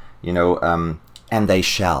 and they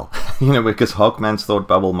shall, because Hawkman's thought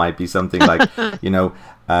bubble might be something like, don't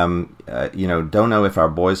know if our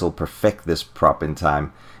boys will perfect this prop in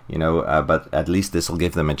time. But at least this will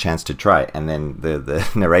give them a chance to try. And then the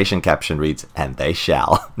narration caption reads, and they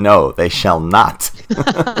shall. No, they shall not.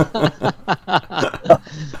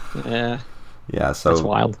 Yeah, so that's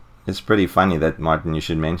wild. It's pretty funny that, Martin, you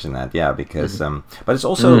should mention that. Yeah, because but it's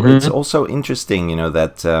also interesting,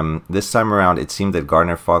 that this time around it seemed that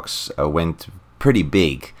Gardner Fox went pretty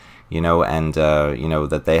big, and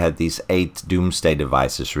that they had these 8 doomsday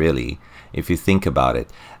devices, really, if you think about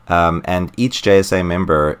it. And each JSA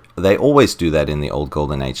member, they always do that in the old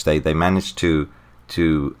Golden Age. They manage to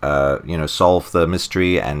solve the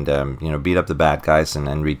mystery and beat up the bad guys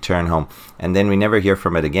and return home, and then we never hear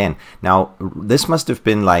from it again. Now this must have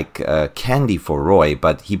been like candy for Roy,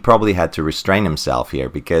 but he probably had to restrain himself here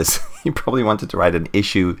because he probably wanted to write an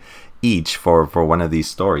issue each for one of these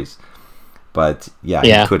stories. But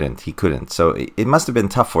he couldn't. So it must have been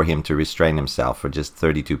tough for him to restrain himself for just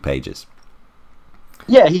 32 pages.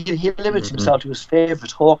 Yeah, he limits himself to his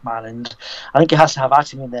favourite Hawkman, and I think he has to have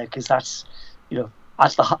Atom in there because that's,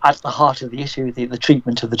 at the heart of the issue, the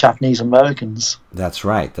treatment of the Japanese Americans. That's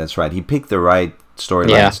right. He picked the right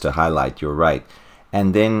storylines to highlight. You're right.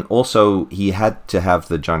 And then also he had to have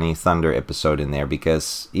the Johnny Thunder episode in there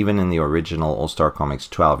because even in the original All-Star Comics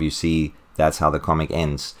 12, you see that's how the comic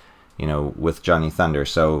ends, with Johnny Thunder.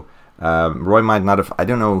 So Roy might not have, I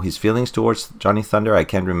don't know his feelings towards Johnny Thunder. I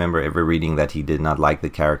can't remember ever reading that he did not like the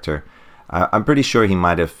character. I'm pretty sure he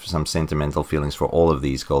might have some sentimental feelings for all of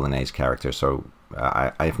these Golden Age characters. So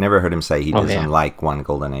I've never heard him say he doesn't like one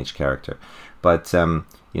Golden Age character. But,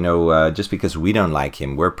 just because we don't like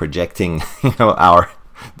him, we're projecting, our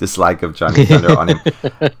dislike of Johnny Thunder on him.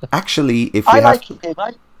 Actually, if we like him.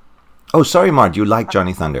 Oh, sorry, Mart, you like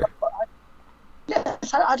Johnny Thunder.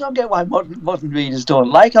 Yes, I don't get why modern readers don't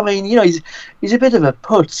like. I mean, he's a bit of a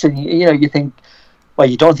putz, and you think, well,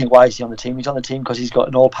 you don't think why is he on the team? He's on the team because he's got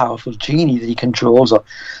an all-powerful genie that he controls.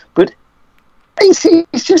 But he's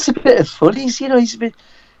just a bit of fun. He's a bit.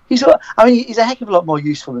 He's a heck of a lot more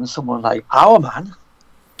useful than someone like our man.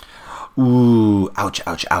 Ooh, ouch,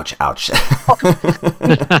 ouch, ouch, ouch.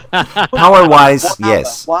 Power-wise,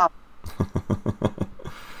 yes. Wow.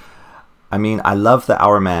 I mean, I love the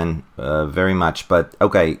Hour Man very much, but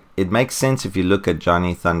okay, it makes sense if you look at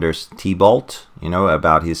Johnny Thunder's T-Bolt,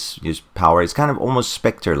 about his power. It's kind of almost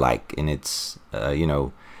Spectre-like in its,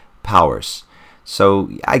 powers. So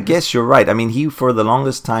I guess you're right. I mean, he, for the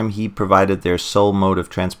longest time, he provided their sole mode of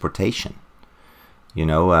transportation.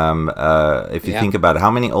 If you think about it,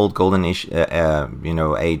 how many old Golden Age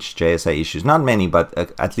JSA issues, not many, but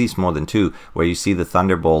at least more than 2, where you see the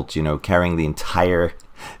Thunderbolt, carrying the entire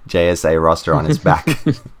JSA roster on his back.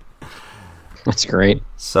 That's great.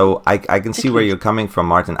 So I can see where you're coming from,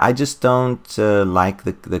 Martin. I just don't like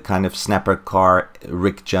the kind of snapper car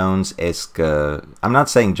Rick Jones-esque. I'm not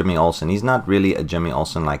saying Jimmy Olsen. He's not really a Jimmy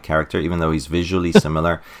Olsen-like character, even though he's visually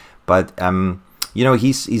similar. But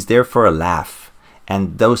he's there for a laugh.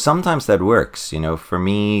 And though sometimes that works, for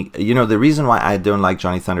me, the reason why I don't like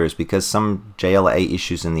Johnny Thunder is because some JLA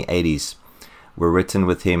issues in the 80s were written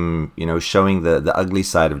with him, showing the ugly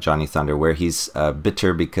side of Johnny Thunder, where he's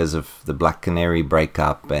bitter because of the Black Canary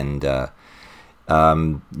breakup, and so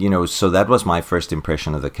that was my first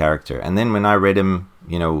impression of the character. And then when I read him,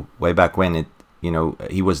 way back when,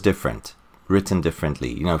 he was different, written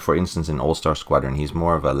differently. For instance, in All-Star Squadron, he's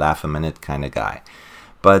more of a laugh-a-minute kind of guy.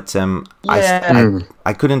 But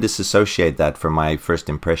I couldn't disassociate that from my first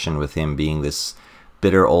impression with him being this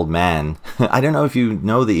bitter old man. I don't know if you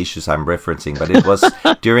know the issues I'm referencing, but it was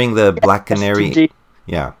during the Black Canary.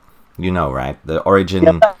 Yeah, right? The origin.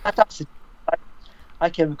 Yeah,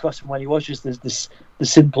 I came across him when he was just the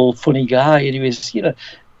simple, funny guy, and he was,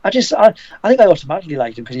 I think I automatically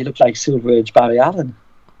liked him because he looked like Silver Age Barry Allen.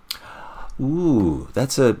 Ooh,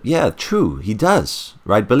 true. He does,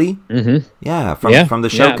 right, Billy? Mm-hmm. Yeah, from the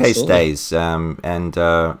showcase days, and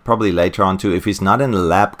probably later on too. If he's not in a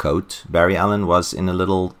lab coat, Barry Allen was in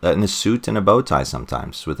a suit and a bow tie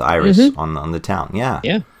sometimes with Iris on the town. Yeah.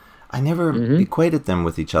 I never equated them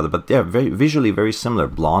with each other, but they're visually very similar.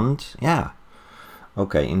 Blonde, yeah.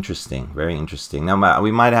 Okay, interesting, very interesting. Now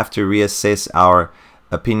we might have to reassess our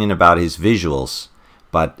opinion about his visuals,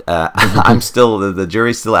 but I'm still the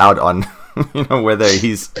jury's still out on. Whether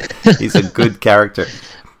he's a good character,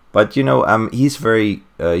 but he's very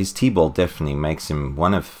his T-Bolt definitely makes him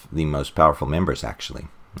one of the most powerful members, actually.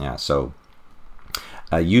 Yeah, so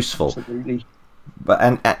useful. Absolutely. But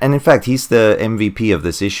and in fact, he's the MVP of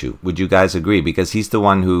this issue. Would you guys agree? Because he's the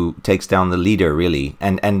one who takes down the leader, really,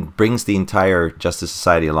 and brings the entire Justice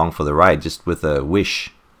Society along for the ride, just with a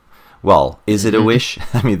wish. Well, is it a wish?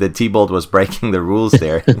 I mean, the T-Bolt was breaking the rules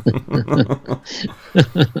there.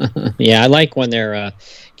 Yeah, I like when they're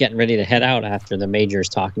getting ready to head out after the Major's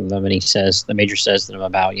talking to them, and the Major says to them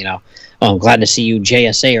about, oh, I'm glad to see you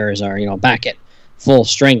JSAers are, back at full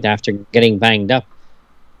strength after getting banged up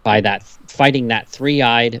by fighting that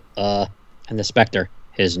three-eyed, and the Spectre.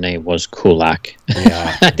 His name was Kulak.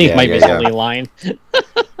 Yeah. I think might be his only line.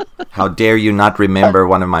 How dare you not remember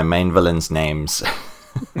one of my main villains' names?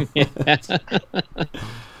 Yeah.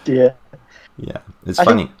 It's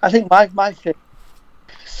funny. I think my favorite.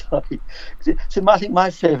 Sorry. So I think my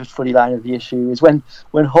favorite funny line of the issue is when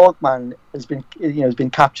Hawkman has been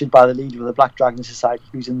captured by the leader of the Black Dragon Society,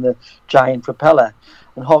 who's in the giant propeller,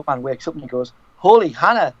 and Hawkman wakes up and he goes, "Holy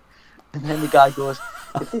Hannah!" And then the guy goes,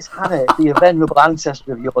 "If this Hannah be a venerable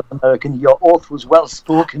ancestor of yours, American, your oath was well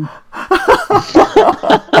spoken."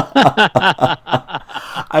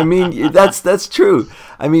 I mean, that's true.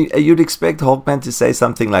 I mean, you'd expect Hawkman to say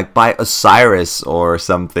something like "by Osiris" or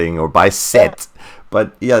something, or "by Set,"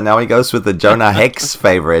 But yeah, now he goes with the Jonah Hex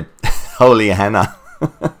favorite, Holy Hannah.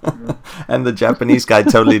 And the Japanese guy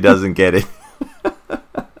totally doesn't get it.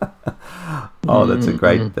 Oh, that's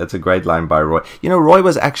a great line by Roy. You know, Roy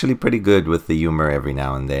was actually pretty good with the humor every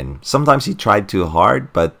now and then. Sometimes he tried too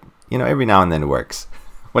hard, but you know, every now and then it works.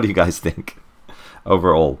 What do you guys think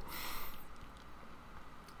overall?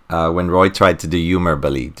 When Roy tried to do humor,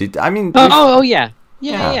 Billy,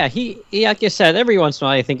 yeah. He, like you said, every once in a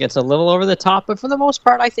while I think it's a little over the top, but for the most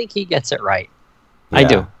part, I think he gets it right. Yeah. I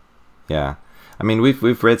do. Yeah. I mean,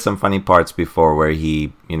 we've read some funny parts before where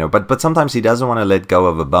he, you know, but sometimes he doesn't want to let go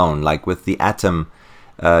of a bone, like with the Atom,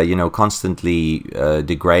 you know, constantly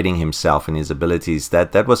degrading himself and his abilities.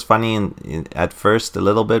 That was funny at first a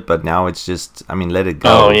little bit, but now it's just, I mean, let it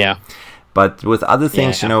go. Oh yeah. But with other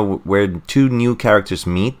things, you know, where two new characters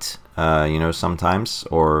meet, you know, sometimes,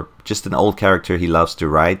 or just an old character he loves to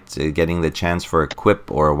write, getting the chance for a quip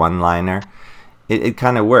or a one-liner, it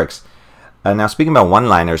kind of works. Now, speaking about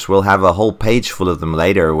one-liners, we'll have a whole page full of them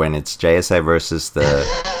later when it's JSA versus the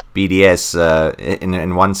BDS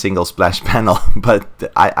in one single splash panel. But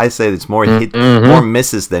I say it's more more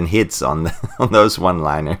misses than hits on those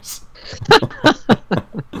one-liners.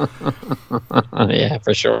 Yeah,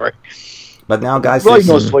 for sure. But now, guys, Roy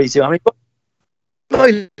knows what he's doing. I mean,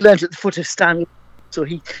 Roy learned at the foot of Stan, so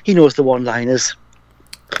he knows the one-liners.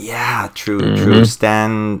 Yeah, true.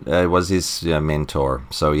 Stan was his mentor,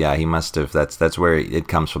 so yeah, he must have. That's where it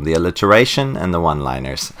comes from, the alliteration and the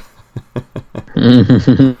one-liners.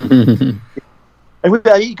 And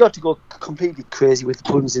he got to go completely crazy with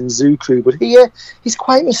puns in Zoo Crew, but here he's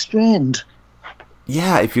quite restrained.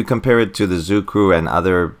 Yeah, if you compare it to the Zoo Crew and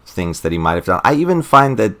other things that he might have done, I even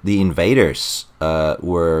find that the Invaders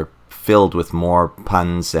were filled with more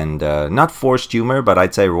puns and not forced humor, but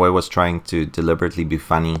I'd say Roy was trying to deliberately be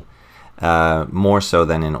funny, more so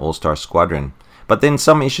than in All-Star Squadron. But then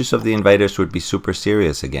some issues of the Invaders would be super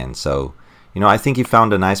serious again. So, you know, I think he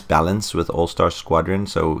found a nice balance with All-Star Squadron.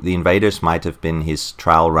 So the Invaders might have been his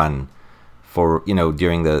trial run for, you know,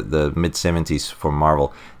 during the mid-70s for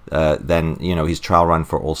Marvel. Then, you know, his trial run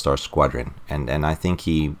for All-Star Squadron. And I think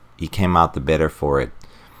he came out the better for it.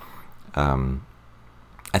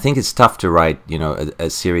 I think it's tough to write, you know, a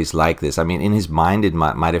series like this. I mean, in his mind, it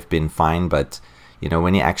might have been fine, but, you know,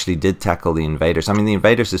 when he actually did tackle the Invaders, I mean, the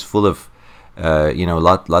Invaders is full of, you know,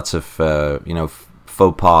 lots of, you know,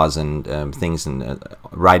 faux pas and things and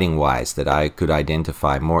writing-wise that I could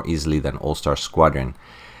identify more easily than All-Star Squadron.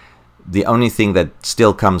 The only thing that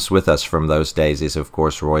still comes with us from those days is, of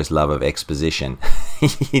course, Roy's love of exposition.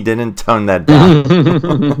 He didn't tone that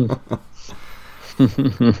down.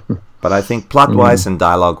 But I think plot-wise and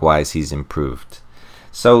dialogue-wise, he's improved.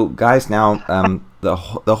 So, guys, now the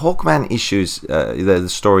Hawkman issues, the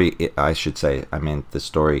story, I should say, I meant the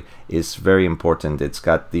story is very important. It's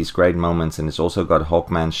got these great moments, and it's also got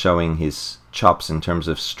Hawkman showing his chops in terms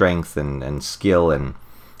of strength and skill and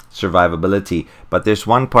survivability. But there's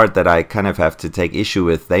one part that I kind of have to take issue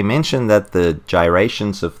with. They mentioned that the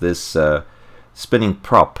gyrations of this spinning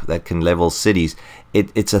prop that can level cities,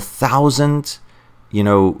 it's 1,000... you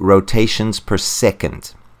know, rotations per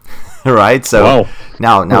second, right? So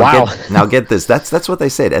wow. now get this. That's what they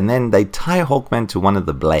said, and then they tie Hawkman to one of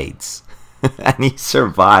the blades, and he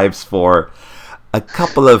survives for a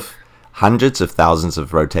couple of hundreds of thousands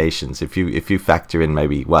of rotations. If you factor in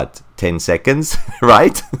maybe 10 seconds,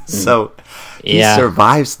 right? So he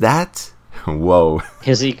survives that. Whoa!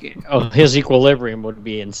 His equilibrium would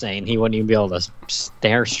be insane. He wouldn't even be able to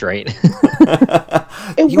stare straight.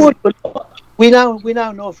 It would, but we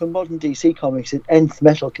now know from modern DC comics that nth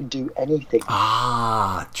metal can do anything.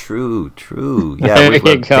 Ah, true. Yeah,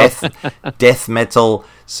 death metal.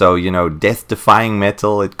 So, you know, death-defying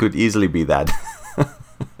metal. It could easily be that.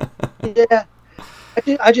 Yeah,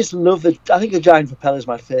 I just love the. I think the giant propeller is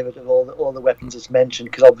my favorite of all the weapons it's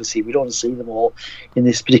mentioned, because obviously we don't see them all in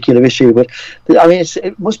this particular issue. But I mean,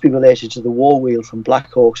 it must be related to the war wheel from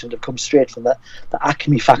Black Hawks and have come straight from the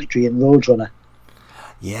Acme factory in Roadrunner.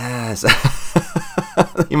 Yes,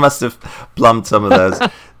 he must have plumbed some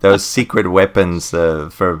of those secret weapons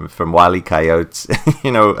from Wile E. Coyote's,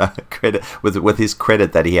 you know, credit with his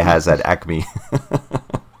credit that he has at Acme.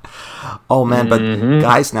 Oh man, but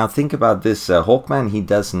guys, now think about this. Hawkman, he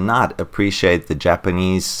does not appreciate the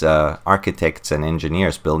Japanese architects and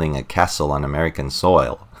engineers building a castle on American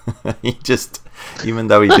soil. He just, even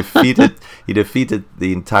though he defeated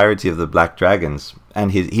the entirety of the Black Dragons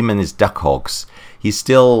and him and his Duckhawks, he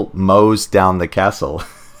still mows down the castle,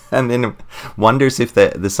 and then wonders if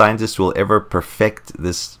the scientists will ever perfect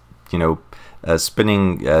this, you know,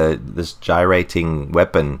 spinning this gyrating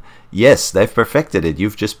weapon. Yes, they've perfected it.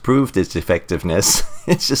 You've just proved its effectiveness.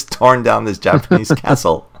 It's just torn down this Japanese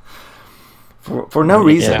castle for no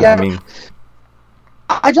reason. Yeah. I mean,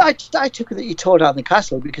 I took it that he tore down the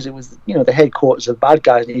castle because it was, the headquarters of bad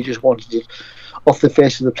guys, and he just wanted it off the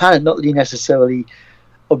face of the planet. Not that he necessarily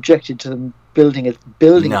objected to them building it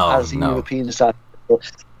as a European style.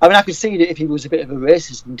 I mean, I could see that if he was a bit of a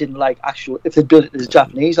racist and didn't like if they built it as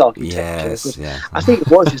Japanese architecture. Yes, yeah. I think it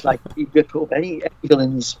was just like he ripped up any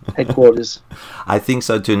villain's headquarters. I think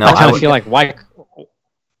so too. No, I kind of feel like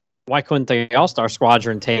why couldn't the All-Star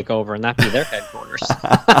Squadron take over and that be their headquarters?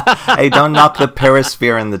 Hey, don't knock the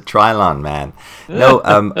perisphere and the Trilon, man. No,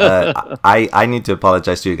 I need to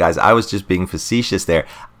apologize to you guys. I was just being facetious there.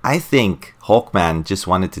 I think Hawkman just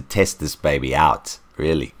wanted to test this baby out,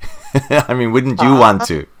 really. I mean, wouldn't you want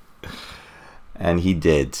to? And he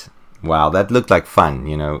did. Wow, that looked like fun,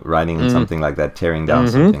 riding in something like that, tearing down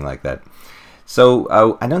something like that.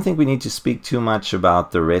 So I don't think we need to speak too much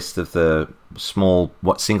about the rest of the small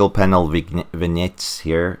single panel vignettes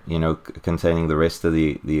here, containing the rest of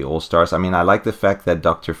the All-Stars. I mean, I like the fact that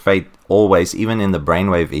Dr. Fate always, even in the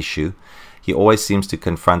Brainwave issue, he always seems to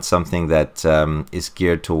confront something that is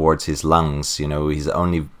geared towards his lungs, his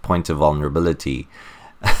only point of vulnerability.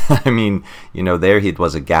 I mean, there it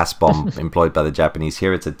was a gas bomb employed by the Japanese.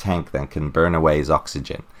 Here it's a tank that can burn away his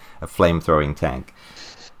oxygen, a flame-throwing tank.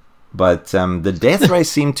 But the Death Ray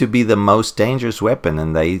seemed to be the most dangerous weapon,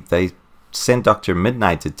 and they sent Dr.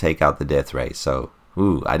 Midnight to take out the Death Ray. So,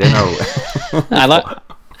 I don't know.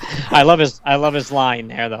 I love his line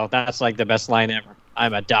there, though. That's like the best line ever.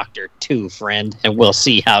 I'm a doctor too, friend, and we'll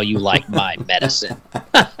see how you like my medicine.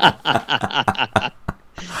 That's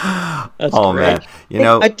great.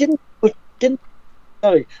 Man, I didn't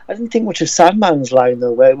think much of Sandman's line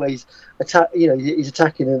though, where he's he's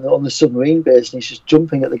attacking on the submarine base and he's just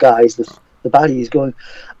jumping at the guys, the baddies, going,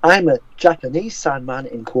 "I'm a Japanese Sandman,"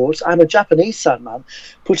 in quotes. "I'm a Japanese Sandman,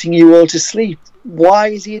 putting you all to sleep." Why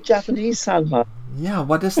is he a Japanese Sandman? Yeah,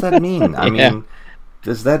 what does that mean? I mean,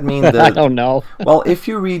 does that mean that... I don't know. Well, if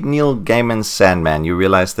you read Neil Gaiman's Sandman, you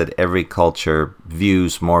realize that every culture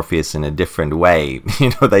views Morpheus in a different way.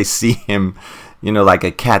 They see him, like a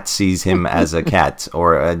cat sees him as a cat,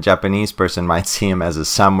 or a Japanese person might see him as a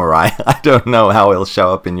samurai. I don't know how he'll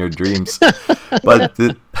show up in your dreams. But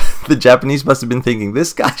the Japanese must have been thinking,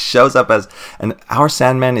 this guy shows up as... And our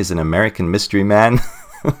Sandman is an American mystery man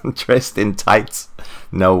dressed in tights.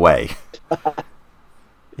 No way.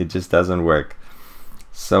 It just doesn't work.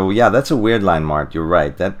 So yeah, that's a weird line, Mart. You're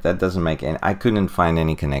right. That doesn't make any... I couldn't find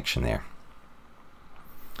any connection there.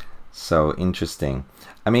 So interesting.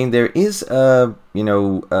 I mean, there is I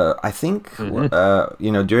think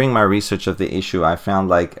during my research of the issue, I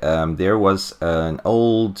found there was an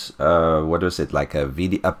old what was it, like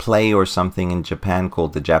a play or something in Japan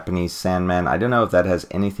called The Japanese Sandman. I don't know if that has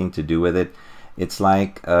anything to do with it. It's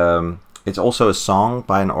like it's also a song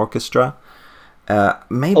by an orchestra. That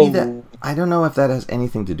I don't know if that has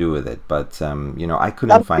anything to do with it, but I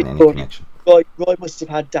couldn't find any connection. Roy must have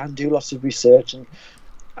had Dan do lots of research, and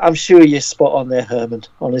I'm sure you're spot on there, Herman.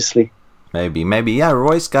 Honestly, maybe. Yeah,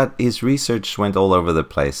 Roy's got his research went all over the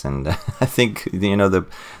place, and I think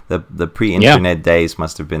the pre-internet days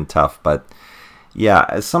must have been tough. But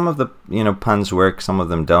yeah, some of the puns work, some of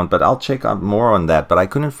them don't. But I'll check out more on that. But I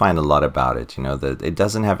couldn't find a lot about it. That it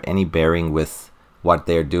doesn't have any bearing with what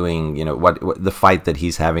they're doing, what the fight that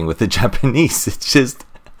he's having with the Japanese. It's just,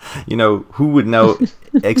 who would know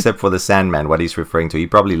except for the Sandman what he's referring to. He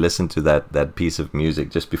probably listened to that piece of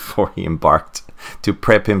music just before he embarked to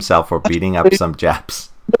prep himself for beating up some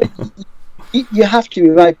Japs. You have to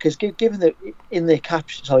be right, because given that in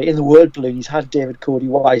the word balloon he's had David Cody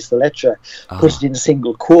Wise, the lecturer, put it in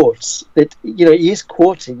single quotes, that he is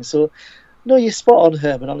quoting. So no, you're spot on,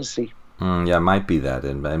 Herman, honestly. Yeah, it might be that.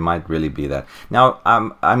 It might really be that. Now,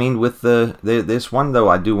 I mean, with there's one, though,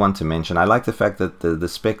 I do want to mention. I like the fact that the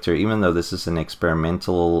Spectre, even though this is an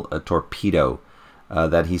experimental torpedo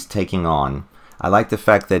that he's taking on, I like the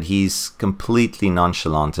fact that he's completely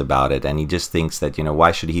nonchalant about it, and he just thinks that,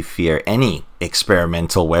 why should he fear any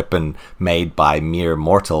experimental weapon made by mere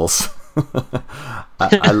mortals?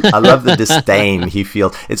 I love the disdain he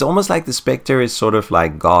feels. It's almost like the Spectre is sort of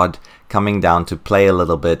like God coming down to play a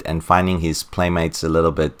little bit and finding his playmates a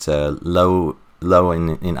little bit low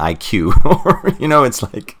in IQ. Or it's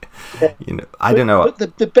like, I don't know.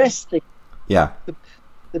 But the best thing, the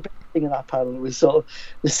best thing in that panel was sort of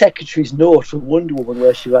the secretary's note from Wonder Woman,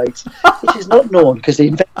 where she writes, which is not known because the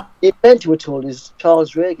inventor we're told is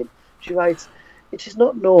Charles Reagan. She writes, it is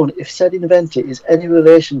not known if said inventor is any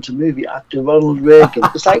relation to movie actor Ronald Reagan.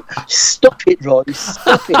 It's like, stop it, Roy,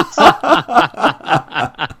 stop it.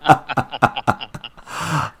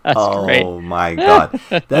 That's great. Oh my God,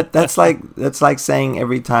 that's like saying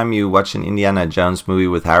every time you watch an Indiana Jones movie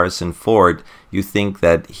with Harrison Ford, you think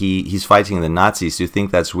that he's fighting the Nazis. You think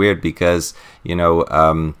that's weird because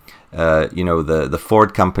the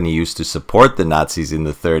Ford company used to support the Nazis in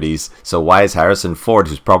the 30s. So why is Harrison Ford,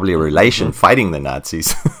 who's probably a relation, fighting the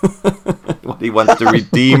Nazis? What, he wants to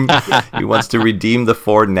redeem? He wants to redeem the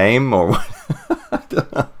Ford name, or what? I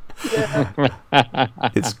don't know.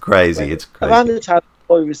 It's crazy. It's crazy. Around the time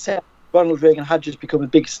Roy was set, Ronald Reagan had just become a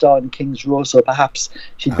big star in King's Row, so perhaps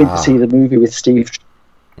she'd been to see the movie with Steve.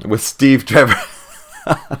 With Steve Trevor.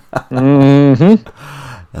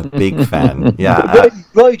 A big fan. Yeah.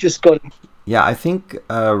 Roy just got him. Yeah, I think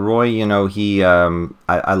Roy, he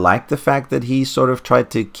I like the fact that he sort of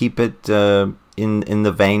tried to keep it in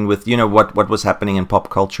the vein with what was happening in pop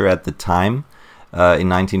culture at the time. In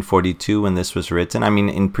 1942 when this was written. I mean,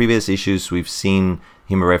 in previous issues we've seen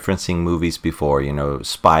him referencing movies before,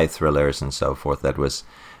 spy thrillers and so forth, that was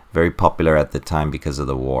very popular at the time because of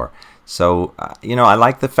the war. So, I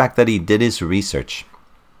like the fact that he did his research.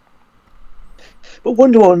 But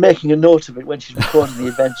Wonder Woman making a note of it when she's recording the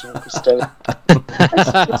Adventure of Costello.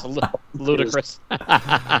 It's ludicrous.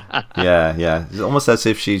 Yeah. It's almost as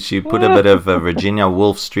if she put a bit of Virginia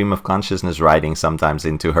Woolf stream of consciousness writing sometimes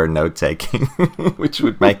into her note-taking, which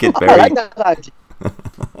would make it very... I like that idea.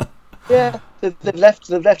 Yeah, they've left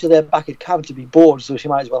her there back at camp to be bored, so she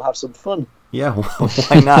might as well have some fun. Yeah, well,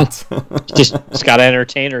 why not? Just got to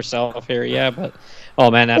entertain herself here, yeah. But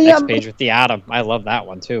oh man, that next page with the Atom, I love that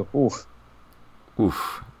one too. Oof.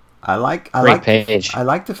 I like page. I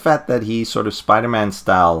like the fact that he sort of Spider-Man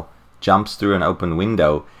style jumps through an open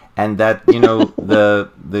window, and that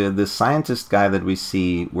the scientist guy that we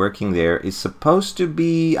see working there is supposed to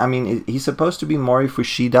be. I mean, he's supposed to be Mori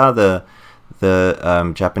Fushida,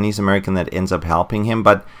 the Japanese American that ends up helping him.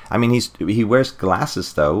 But I mean, he wears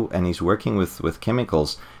glasses though, and he's working with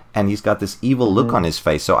chemicals, and he's got this evil look on his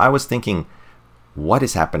face. So I was thinking, what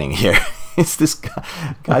is happening here? Is this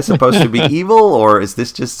guy supposed to be evil, or is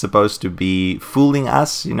this just supposed to be fooling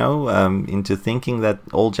us, into thinking that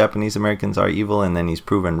all Japanese Americans are evil, and then he's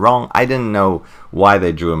proven wrong? I didn't know why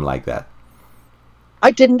they drew him like that.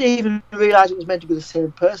 I didn't even realise it was meant to be the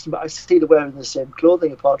same person, but I see they're wearing the same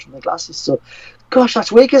clothing apart from the glasses. So, gosh,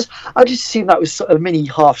 that's weird, because I just assumed that was sort of a mini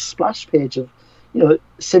half splash page of,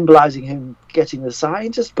 symbolising him getting the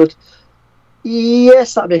scientist. But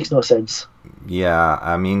yes, that makes no sense. Yeah,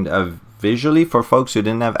 I mean, visually, for folks who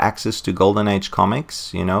didn't have access to Golden Age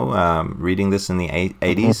comics, reading this in the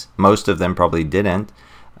 80s, most of them probably didn't,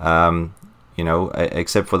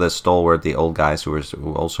 except for the stalwart, the old guys who were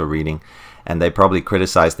also reading, and they probably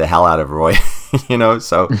criticized the hell out of Roy,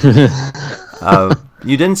 so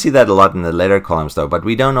you didn't see that a lot in the letter columns, though, but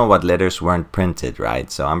we don't know what letters weren't printed,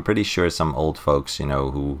 right? So I'm pretty sure some old folks,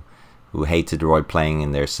 who hated Roy playing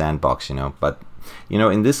in their sandbox, but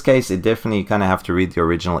in this case, it definitely kind of have to read the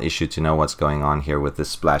original issue to know what's going on here with this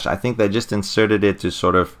splash. I think they just inserted it to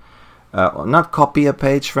sort of not copy a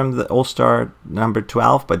page from the All-Star number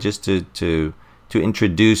 12, but just to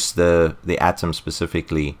introduce the Atom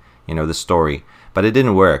specifically, the story. But it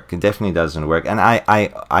didn't work. It definitely doesn't work. And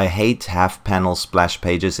I hate half-panel splash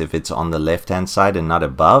pages if it's on the left-hand side and not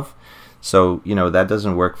above. So, that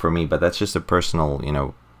doesn't work for me. But that's just a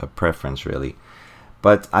personal, a preference, really.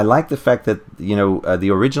 But I like the fact that, the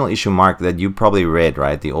original issue, Mark, that you probably read,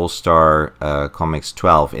 right? The All-Star Comics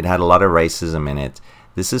 12. It had a lot of racism in it.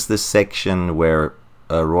 This is the section where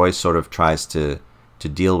Roy sort of tries to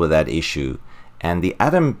deal with that issue. And the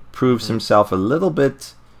Atom proves himself a little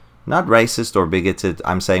bit, not racist or bigoted,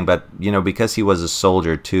 I'm saying, but, because he was a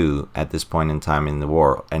soldier, too, at this point in time in the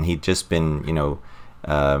war. And he'd just been,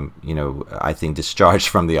 I think discharged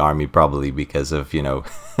from the army probably because of,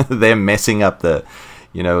 them messing up the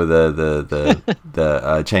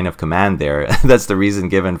chain of command there. That's the reason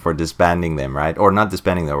given for disbanding them, right? Or not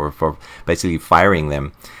disbanding them, or for basically firing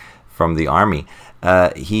them from the army.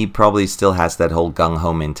 He probably still has that whole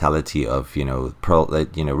gung-ho mentality of,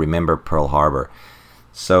 remember Pearl Harbor.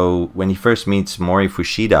 So when he first meets Mori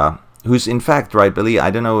Fushida, who's in fact, right, Billy,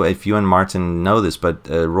 I don't know if you and Martin know this, but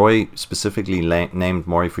Roy specifically named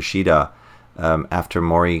Mori Fushida after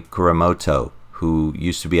Mori Kuramoto, who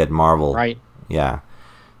used to be at Marvel. Right. Yeah.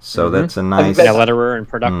 So that's a nice... A letterer and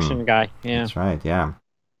production guy, yeah. That's right, yeah.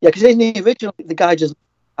 Yeah, because in the original, the guy doesn't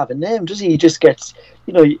have a name, does he? He just gets,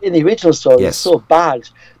 in the original story, it's so bad.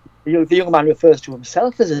 The young man refers to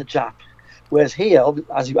himself as a Jap. Whereas here,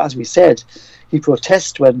 as we said, he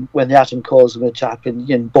protests when the Atom calls him a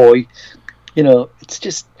Japanese boy. It's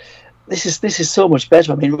just this is so much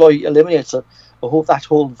better. I mean, Roy eliminates that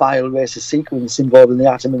whole vile racist sequence involving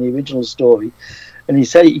the Atom in the original story, and he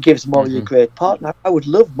said he gives Murray a great part. And I would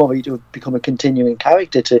love Murray to become a continuing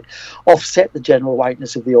character to offset the general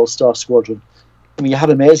whiteness of the All-Star Squadron. I mean, you have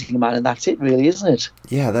Amazing Man, and that's it, really, isn't it?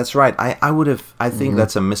 Yeah, that's right. I think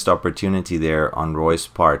that's a missed opportunity there on Roy's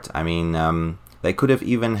part. I mean, they could have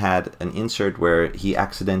even had an insert where he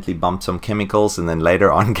accidentally bumped some chemicals and then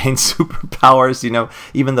later on gained superpowers,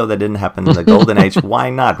 even though that didn't happen in the Golden Age. Why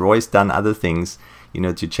not? Roy's done other things,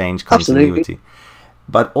 to change continuity. Absolutely.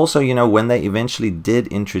 But also, when they eventually did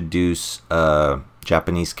introduce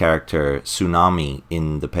Japanese character Tsunami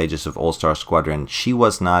in the pages of All-Star Squadron, she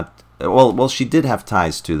was not... Well, she did have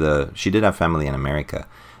ties to she did have family in America,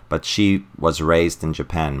 but she was raised in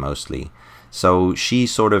Japan mostly. So she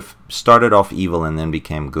sort of started off evil and then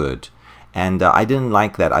became good. And I didn't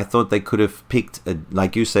like that. I thought they could have picked,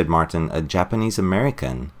 like you said, Martin, a Japanese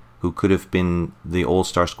American who could have been the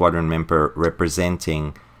All-Star Squadron member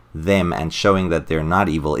representing them and showing that they're not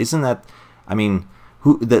evil. Isn't that, I mean,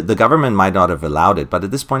 the government might not have allowed it, but at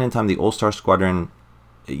this point in time, the All-Star Squadron,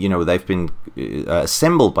 they've been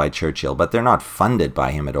assembled by Churchill, but they're not funded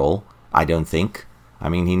by him at all, I don't think. I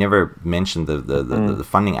mean, he never mentioned the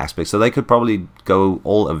funding aspect, so they could probably go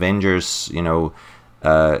all Avengers,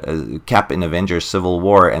 Cap in Avengers Civil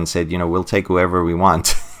War and said, we'll take whoever we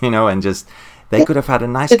want, and just, they could have had a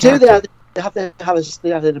nice character. They have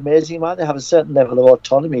an Amazing Man. They have a certain level of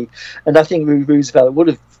autonomy, and I think Roosevelt would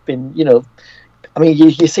have been, I mean,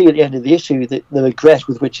 you see at the end of the issue the regret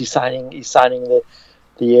with which he's signing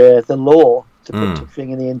the law to bring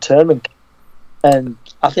in the internment, and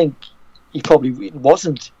I think he probably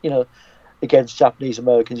wasn't, against Japanese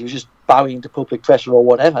Americans. He was just bowing to public pressure or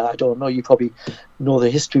whatever. I don't know. You probably know the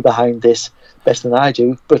history behind this better than I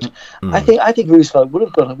do. But I think Roosevelt would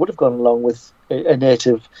have gone along with a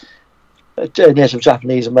native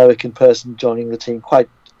Japanese American person joining the team quite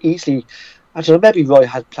easily. I don't know. Maybe Roy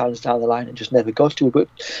had plans down the line and just never got to it. But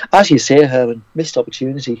as you say, Herman, missed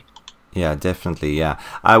opportunity. Yeah, definitely. Yeah,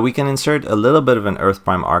 we can insert a little bit of an Earth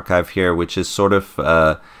Prime archive here, which is sort of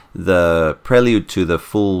the prelude to the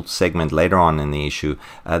full segment later on in the issue.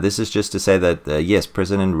 This is just to say that, yes,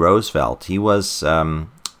 President Roosevelt, he was,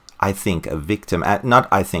 I think, a victim.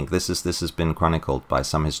 This has been chronicled by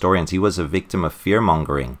some historians. He was a victim of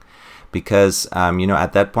fear-mongering because,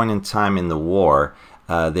 at that point in time in the war,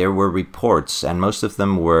 there were reports, and most of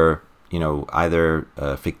them were, either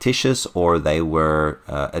fictitious or they were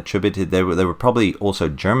attributed. They were probably also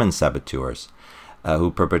German saboteurs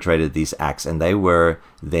who perpetrated these acts, and they were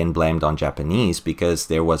then blamed on Japanese because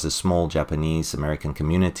there was a small Japanese American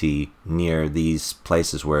community near these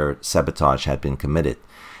places where sabotage had been committed.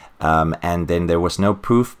 And then there was no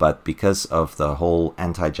proof, but because of the whole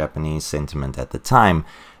anti-Japanese sentiment at the time,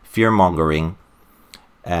 fear-mongering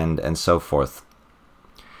and so forth.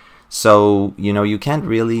 So, you can't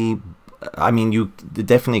really... I mean, you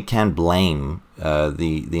definitely can't blame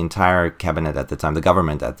the entire cabinet at the time, the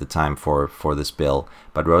government at the time for this bill.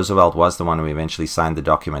 But Roosevelt was the one who eventually signed the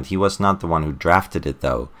document. He was not the one who drafted it,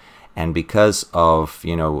 though. And because of,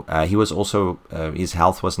 he was also, his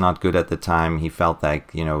health was not good at the time. He felt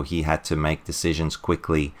like, he had to make decisions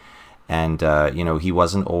quickly. And, he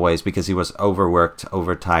wasn't always, because he was overworked,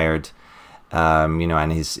 overtired,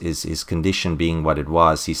 and his condition being what it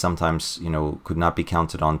was, he sometimes, could not be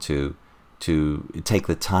counted on to take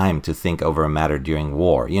the time to think over a matter during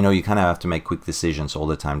war. You kind of have to make quick decisions all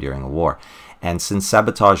the time during a war. And since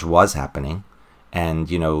sabotage was happening, and,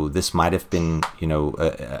 this might have been,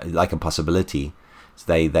 like a possibility,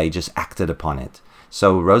 they just acted upon it.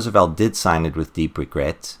 So Roosevelt did sign it with deep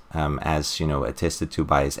regret, as, attested to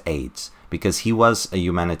by his aides, because he was a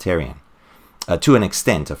humanitarian. To an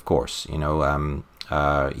extent, of course,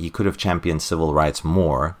 he could have championed civil rights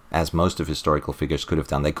more, as most of historical figures could have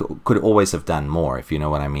done. They could always have done more, if you know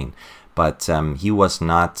what I mean. But he was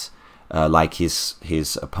not like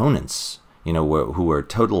his opponents, who were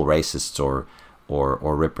total racists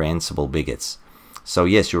or reprehensible bigots. So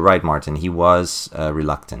yes, you're right, Martin. He was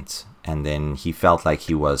reluctant, and then he felt like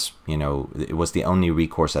he was, it was the only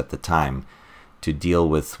recourse at the time to deal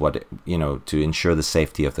with to ensure the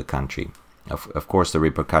safety of the country. Of course, the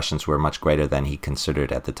repercussions were much greater than he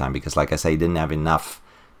considered at the time, because, like I say, he didn't have enough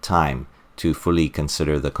time to fully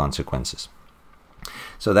consider the consequences.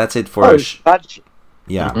 So that's it for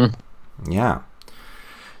yeah. Mm-hmm. Yeah.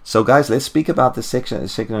 So, guys, let's speak about the section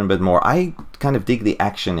a bit more. I kind of dig the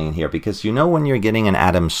action in here, because when you're getting an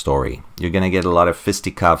Atom story, you're going to get a lot of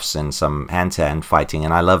fisticuffs and some hand-to-hand fighting,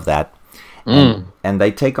 and I love that. And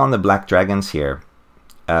they take on the Black Dragons here,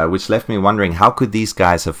 which left me wondering, how could these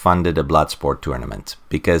guys have funded a Bloodsport tournament?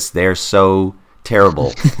 Because they're so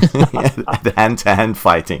terrible at hand-to-hand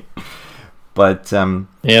fighting. But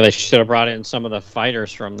yeah, they should have brought in some of the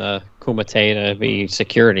fighters from the Kumite to be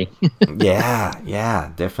security.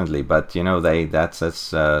 yeah, definitely. But that's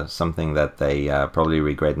something that they probably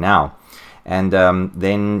regret now. And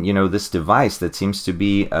then this device that seems to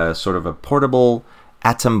be sort of a portable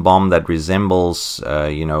atom bomb that resembles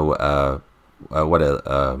what's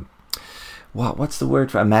the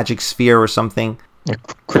word for a magic sphere or something? A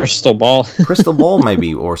crystal ball. Crystal ball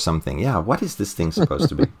maybe, or something. Yeah, what is this thing supposed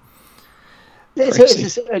to be?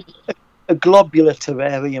 It's a globular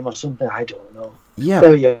terrarium or something. I don't know. Yeah,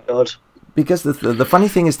 very odd. Because the funny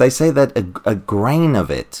thing is, they say that a grain of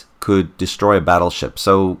it could destroy a battleship.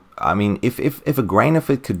 So I mean, if a grain of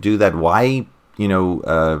it could do that, why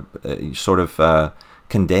sort of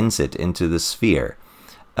condense it into the sphere?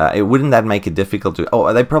 Wouldn't that make it difficult to?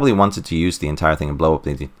 Oh, they probably wanted to use the entire thing and blow up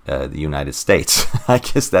the United States. I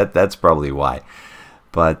guess that's probably why.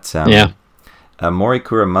 But Mori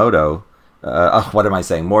Kuramoto. What am I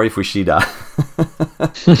saying? Mori Fushida.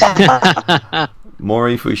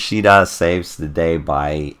 Mori Fushida saves the day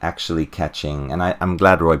by actually catching, and I'm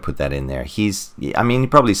glad Roy put that in there. He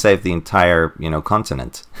probably saved the entire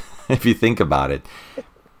continent, if you think about it,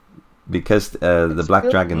 because the Black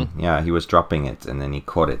Dragon, he was dropping it and then he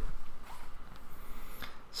caught it.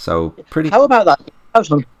 So pretty. How about that? That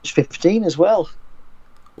was on page 15 as well.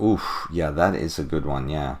 Oof, yeah, that is a good one.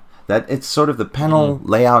 Yeah. That it's sort of the panel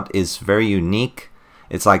layout is very unique.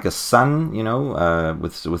 It's like a sun,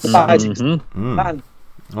 with sun.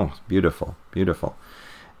 Oh, beautiful.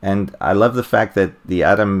 And I love the fact that the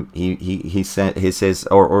Atom he says,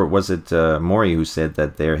 or was it Mori who said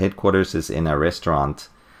that their headquarters is in a restaurant,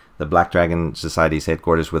 the Black Dragon Society's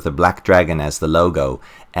headquarters, with a black dragon as the logo,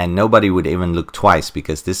 and nobody would even look twice,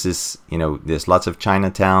 because this is, there's lots of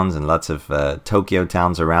Chinatowns and lots of Tokyo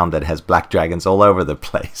towns around that has black dragons all over the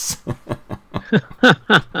place.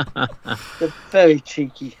 They're very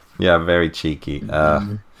cheeky. Yeah, very cheeky.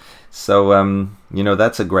 So,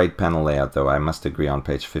 that's a great panel layout, though. I must agree on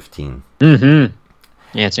page 15. Mm-hmm.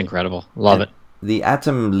 Yeah, it's incredible. Love it. The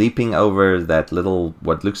Atom leaping over that little,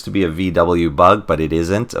 what looks to be a VW bug, but it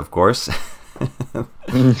isn't, of course.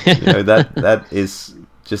 That is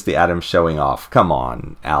just the Atom showing off. Come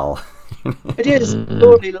on, Al. It is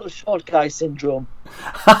totally little short guy syndrome.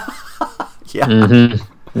 Yeah.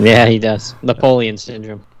 Mm-hmm. Yeah, he does. Napoleon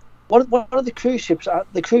syndrome. One of the cruise ships,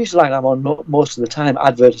 the cruise line I'm on most of the time,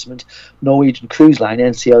 advertisement, Norwegian Cruise Line,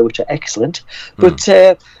 NCL, which are excellent. But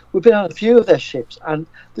we've been on a few of their ships, and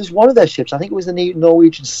there's one of their ships, I think it was the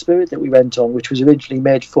Norwegian Spirit that we went on, which was originally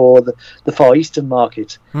made for the Far Eastern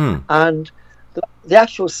market. And the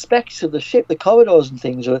actual specs of the ship, the corridors and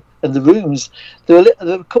things, and the rooms, they're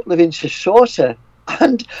a couple of inches shorter.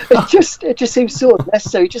 And it just seems so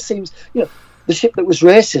unnecessary. It just seems, the ship that was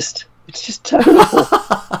racist. It's just terrible.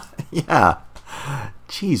 Yeah.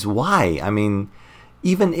 Jeez, why? I mean,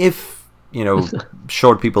 even if,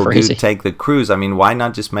 short people do take the cruise, I mean, why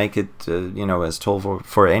not just make it, as tall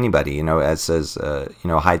for anybody, as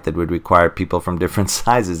height that would require people from different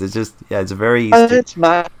sizes. It's just, it's very... It's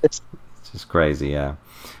mad. It's just crazy, yeah.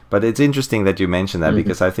 But it's interesting that you mentioned that,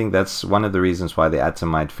 because I think that's one of the reasons why the Atom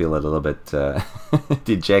might feel a little bit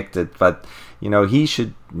dejected. But, he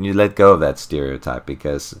should let go of that stereotype,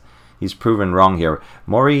 because... he's proven wrong here.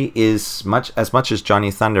 Mori is as much as Johnny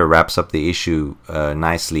Thunder wraps up the issue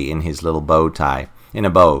nicely in his little bow tie, in a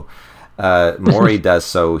bow. Mori does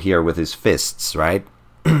so here with his fists, right?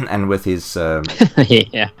 And with his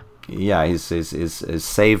his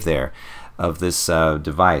save there of this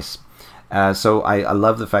device. So I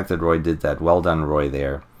love the fact that Roy did that. Well done, Roy,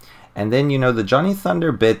 there. And then, the Johnny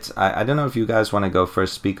Thunder bit, I don't know if you guys want to go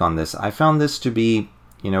first speak on this. I found this to be,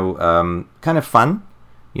 kind of fun.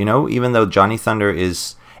 Even though Johnny Thunder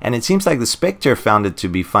is... And it seems like the Spectre found it to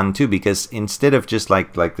be fun too, because instead of just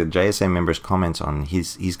like the JSA members' comments on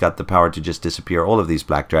he's got the power to just disappear all of these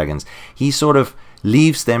black dragons, he sort of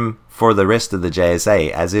leaves them for the rest of the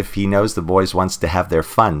JSA, as if he knows the boys wants to have their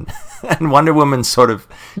fun. And Wonder Woman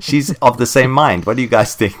she's of the same mind. What do you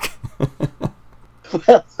guys think?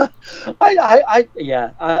 Well, I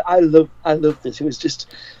love this. It was just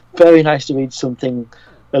very nice to read something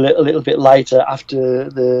a little bit lighter after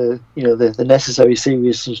the necessary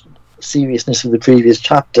seriousness of the previous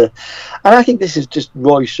chapter. And I think this is just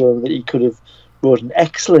Roy showing that he could have wrote an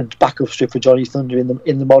excellent backup strip for Johnny Thunder in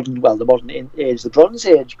the modern age, the Bronze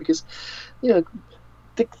Age, because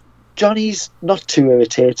Johnny's not too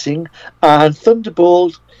irritating, and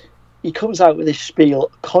Thunderbolt he comes out with this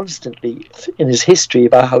spiel constantly in his history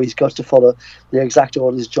about how he's got to follow the exact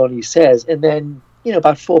orders Johnny says, and then, you know,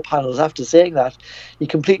 about 4 panels after saying that, he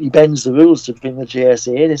completely bends the rules to bring the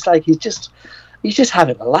JSA in. It's like he's just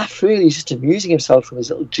having a laugh, really. He's just amusing himself from his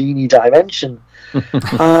little genie dimension.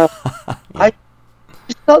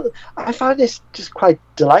 I find this just quite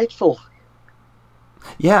delightful.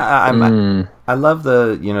 Yeah, I love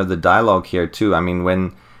the dialogue here too. I mean,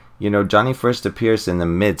 when Johnny first appears in the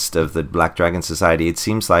midst of the Black Dragon Society, it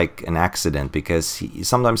seems like an accident because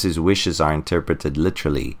sometimes his wishes are interpreted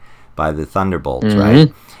literally by the Thunderbolt,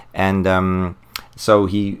 right? And so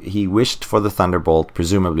he wished for the Thunderbolt,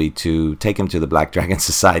 presumably to take him to the Black Dragon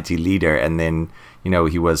Society leader, and then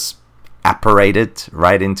he was apparated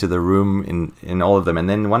right into the room in all of them, and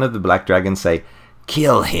then one of the Black Dragons say,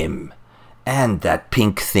 "Kill him, and that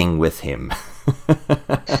pink thing with him."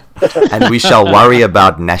 And we shall worry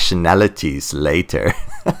about nationalities later.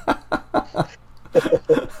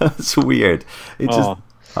 It's weird.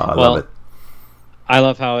 I love it. I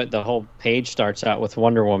love how the whole page starts out with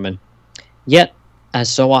Wonder Woman. Yet, as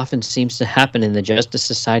so often seems to happen in the Justice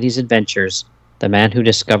Society's adventures, the man who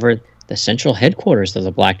discovered the central headquarters of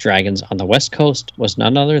the Black Dragons on the West Coast was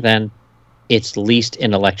none other than its least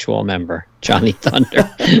intellectual member, Johnny Thunder.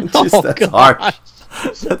 That's harsh.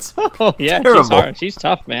 That's terrible. She's hard. She's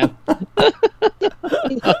tough, man.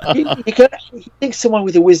 You think someone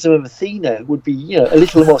with the wisdom of Athena would be, a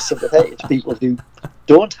little more sympathetic to people who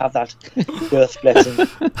don't have that birth blessing.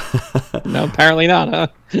 No, apparently not, huh?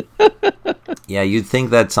 Yeah, you'd think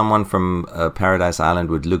that someone from Paradise Island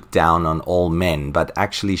would look down on all men, but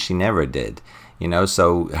actually she never did.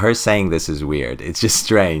 So her saying this is weird. It's just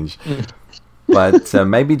strange. But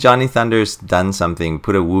maybe Johnny Thunder's done something,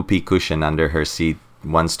 put a whoopee cushion under her seat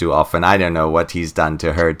once too often. I don't know what he's done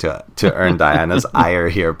to her to earn Diana's ire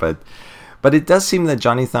here, but it does seem that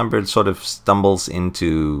Johnny Thunder sort of stumbles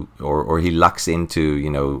into, or he lucks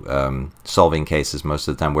into, solving cases most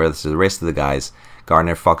of the time, whereas the rest of the guys,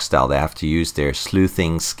 Gardner Fox style, they have to use their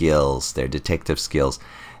sleuthing skills, their detective skills.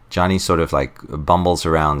 Johnny sort of like bumbles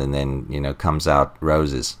around and then, comes out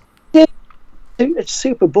roses. It's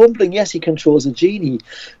super bumbling. Yes, he controls a genie,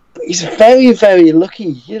 but he's very, very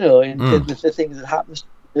lucky, in the things that happens,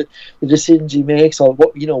 the decisions he makes, or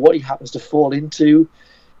what he happens to fall into.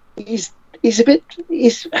 He's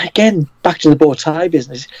again back to the bow tie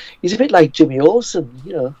business. He's a bit like Jimmy Olsen,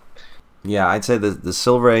 Yeah, I'd say the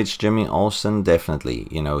Silver Age Jimmy Olsen, definitely.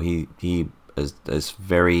 He is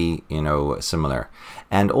very similar.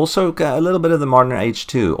 And also a little bit of the modern age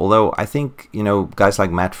too. Although I think guys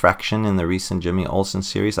like Matt Fraction in the recent Jimmy Olsen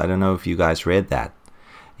series. I don't know if you guys read that.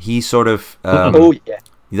 He sort of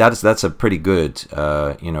that's a pretty good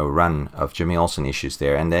run of Jimmy Olsen issues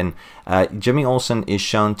there. And then Jimmy Olsen is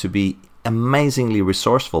shown to be amazingly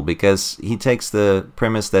resourceful because he takes the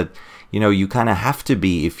premise that you kind of have to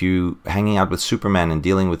be, if you hanging out with Superman and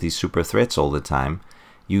dealing with these super threats all the time.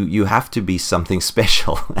 You have to be something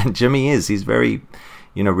special, and Jimmy is. He's very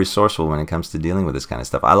resourceful when it comes to dealing with this kind of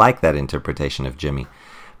stuff. I like that interpretation of Jimmy,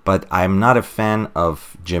 but I'm not a fan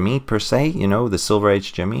of Jimmy per se, the Silver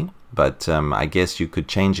Age Jimmy, but I guess you could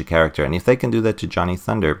change a character, and if they can do that to Johnny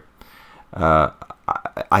Thunder,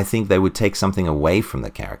 I think they would take something away from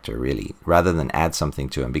the character, really, rather than add something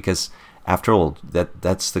to him, because after all,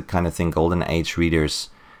 that's the kind of thing Golden Age readers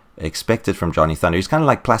expected from Johnny Thunder. He's kind of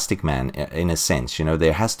like Plastic Man in a sense,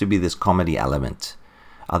 there has to be this comedy element,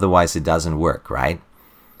 otherwise it doesn't work, right?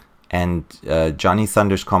 And Johnny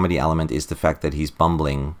Thunder's comedy element is the fact that he's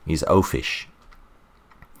bumbling, he's oafish.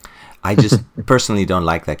 I just personally don't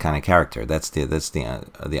like that kind of character. That's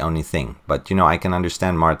the only thing. But I can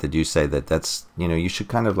understand, Mart, that you say that's you should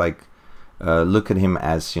kind of like look at him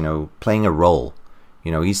as playing a role.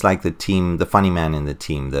 He's like the funny man in the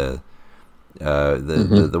team, the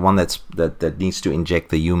one that needs to inject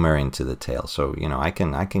the humor into the tale. So I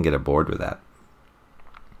can get aboard with that.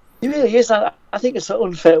 It really is. I think it's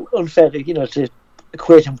unfair to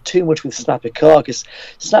equate him too much with Snapper Carr, because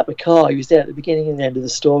Snapper Carr, he was there at the beginning and the end of the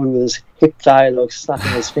story with his hip dialogue,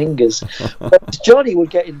 snapping his fingers. But Johnny would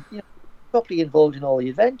get properly involved in all the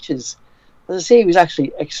adventures. As I say, he was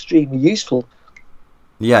actually extremely useful.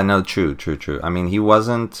 Yeah, no, true. I mean, he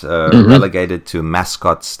wasn't relegated to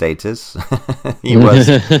mascot status. He was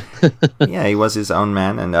his own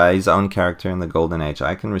man and his own character in the Golden Age.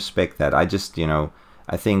 I can respect that. I just,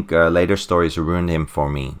 I think later stories ruined him for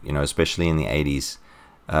me, especially in the 80s,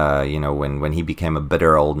 when he became a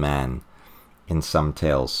bitter old man in some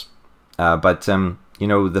tales. But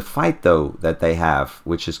the fight, though, that they have,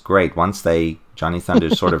 which is great, once Johnny Thunder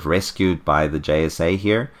is sort of rescued by the JSA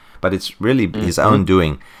here, but it's really his own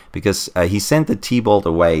doing, because he sent the T-Bolt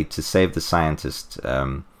away to save the scientist,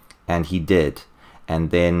 and he did.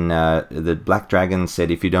 And then the Black Dragon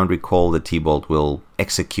said, if you don't recall the T-Bolt, we'll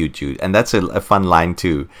execute you. And that's a fun line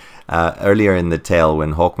too. Earlier in the tale,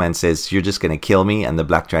 when Hawkman says, you're just going to kill me, and the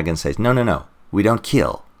Black Dragon says, no, we don't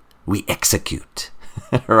kill, we execute.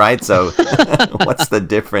 Right? So what's the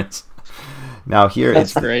difference? Now here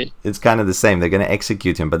That's great. It's kind of the same. They're going to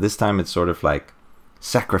execute him, but this time it's sort of like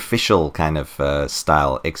sacrificial kind of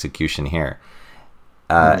style execution here.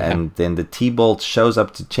 And then the T-Bolt shows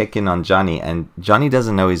up to check in on Johnny, and Johnny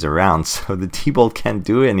doesn't know he's around, so the T-Bolt can't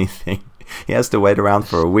do anything. He has to wait around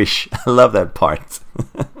for a wish. I love that part.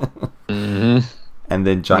 And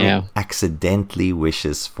then Johnny accidentally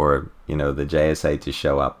wishes for, the JSA to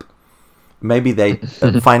show up. Maybe they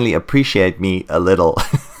finally appreciate me a little.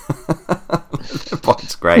 The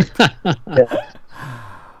part's great.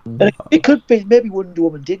 And it could be maybe Wonder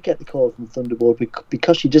Woman did get the call from Thunderbolt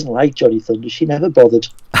because she doesn't like Johnny Thunder. She never bothered.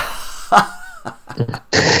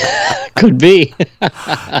 Could be.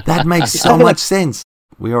 That makes so much sense.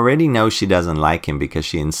 We already know she doesn't like him because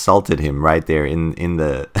she insulted him right there in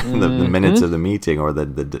the minutes of the meeting, or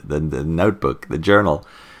the notebook, the journal.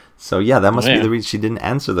 So yeah, that must be the reason she didn't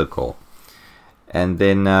answer the call. And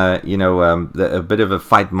then, a bit of a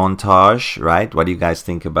fight montage, right? What do you guys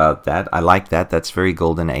think about that? I like that. That's very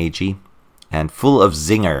golden agey and full of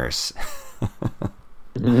zingers.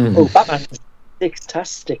 Oh, Batman is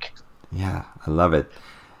fantastic. Yeah, I love it.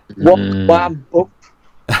 Wonk, wham, bump.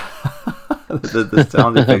 The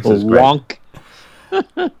sound effects is great. Wonk.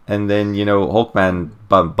 And then, Hawkman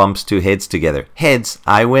bumps two heads together. Heads,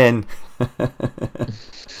 I win.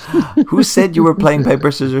 Who said you were playing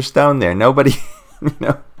paper, scissors, stone there? Nobody...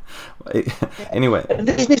 Anyway,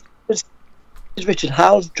 this is Richard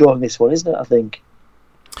Howell's drawing this one, isn't it? I think.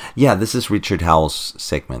 Yeah, this is Richard Howell's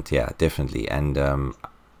segment. Yeah, definitely. And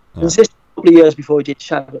this is a couple of years before he did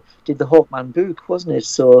the Hawkman book, wasn't it?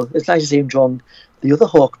 So it's nice to see him drawing the other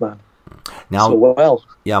Hawkman. Now, so well.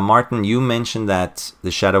 Yeah, Martin, you mentioned that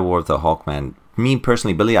the Shadow War of the Hawkman. Me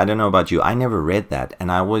personally, Billy, I don't know about you. I never read that,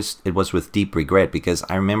 and it was with deep regret, because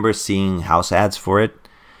I remember seeing house ads for it.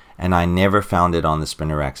 And I never found it on the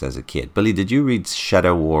spinner racks as a kid. Billy, did you read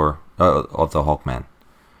Shadow War of the Hawkman?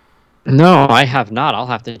 No, I have not. I'll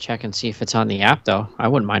have to check and see if it's on the app, though. I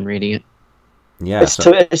wouldn't mind reading it. Yeah, it's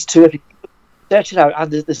terrific. Search it out,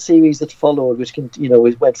 and the series that followed, which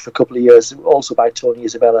went for a couple of years, also by Tony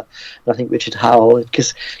Isabella and I think Richard Howell,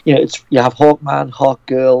 because you have Hawkman,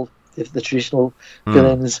 Hawkgirl, the traditional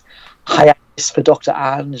villains, Hiatus for Dr.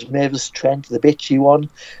 Ange, Mavis Trent, the bitchy one.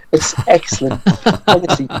 It's excellent.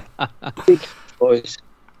 Honestly, big boys.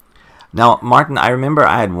 Now, Martin, I remember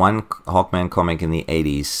I had one Hawkman comic in the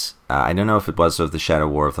 80s. I don't know if it was of the Shadow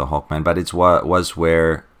War of the Hawkman, but it was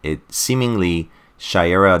where it seemingly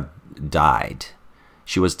Shayera died.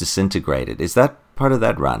 She was disintegrated. Is that part of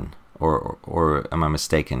that run, or am I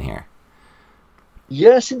mistaken here?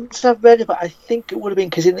 Yes, since I've read it, but I think it would have been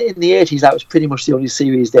because in the 80s that was pretty much the only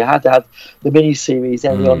series they had. They had the mini-series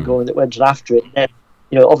and the ongoing that went after it. And then,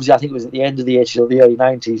 obviously I think it was at the end of the 80s or the early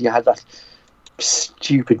 90s, you had that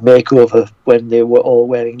stupid makeover when they were all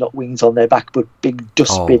wearing not wings on their back but big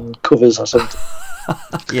dustbin covers or something.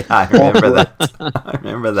 Yeah, I remember that. I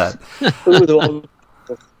remember that.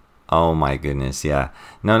 Oh my goodness, yeah.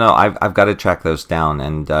 No, I've got to track those down,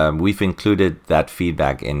 and we've included that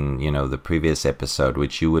feedback in the previous episode,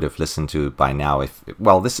 which you would have listened to by now.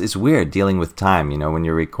 This is weird dealing with time, when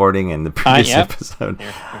you're recording in the previous episode.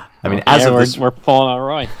 I mean, we're pulling a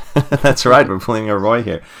Roy. That's right, we're pulling a Roy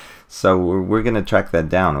here. So we're going to track that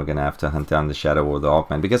down. We're going to have to hunt down the Shadow or the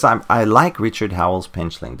Hawkman, because I like Richard Howell's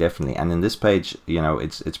penciling, definitely, and in this page,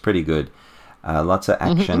 it's pretty good. Lots of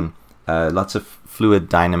action. Lots of fluid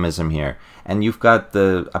dynamism here, and you've got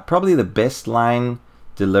the probably the best line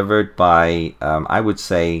delivered by I would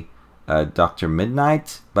say Dr.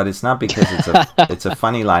 Midnight, but it's not because it's a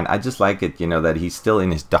funny line. I just like it, that he's still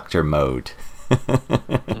in his doctor mode.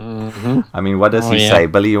 I mean, what does he say?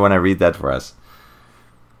 Billy, you want to read that for us?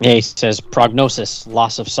 Yeah, he says prognosis,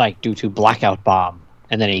 loss of sight due to blackout bomb,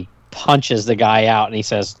 and then he punches the guy out, and he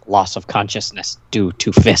says loss of consciousness due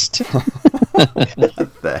to fist.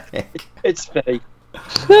 What the heck? It's very.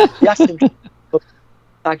 He asked him to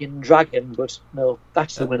dragon, but no,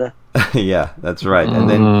 that's the winner. Yeah, that's right. And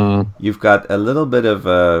then you've got a little bit of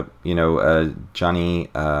a Johnny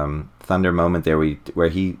Thunder moment there, where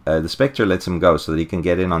he the Spectre lets him go so that he can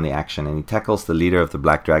get in on the action, and he tackles the leader of the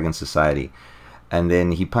Black Dragon Society. And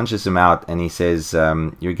then he punches him out, and he says,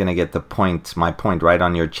 "You're gonna get my point, right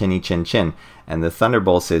on your chinny chin chin." And the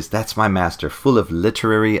Thunderbolt says, "That's my master, full of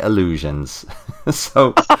literary allusions."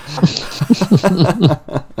 So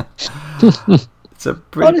it's a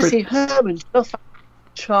honestly, Herman's just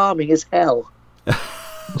charming as hell.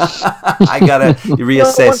 I gotta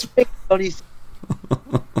reassess.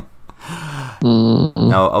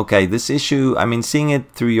 No, okay, this issue, I mean, seeing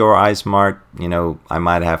it through your eyes, Mark, I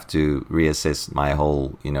might have to reassess my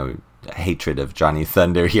whole, hatred of Johnny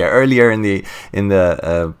Thunder here. Earlier in the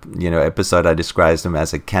episode, I described him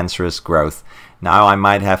as a cancerous growth. Now I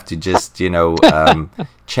might have to just,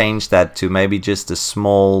 change that to maybe just a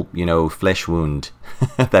small, flesh wound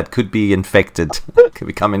that could be infected, could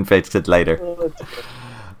become infected later.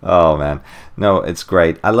 Oh man, no, it's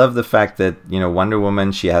great. I love the fact that Wonder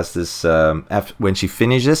Woman. She has this when she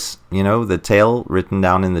finishes, the tale written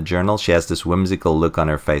down in the journal. She has this whimsical look on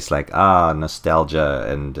her face, like nostalgia,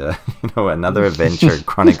 and another adventure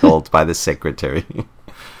chronicled by the secretary.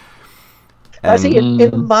 I think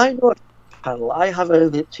in my note panel, I have her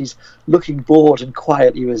that she's looking bored and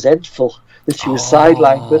quietly resentful that she was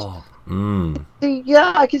sidelined. But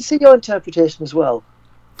yeah, I can see your interpretation as well.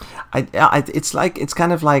 It's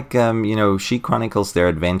kind of like she chronicles their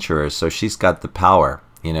adventurers, so she's got the power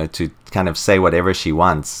to kind of say whatever she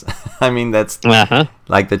wants. I mean, that's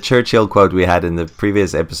like the Churchill quote we had in the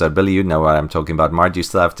previous episode. Billy, you know what I'm talking about. Mart, you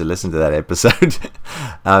still have to listen to that episode.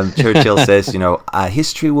 Churchill says,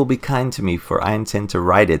 history will be kind to me, for I intend to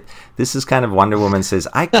write it. This is kind of Wonder Woman says,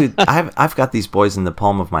 I've got these boys in the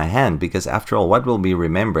palm of my hand, because after all, what will be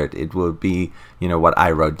remembered? It will be, what I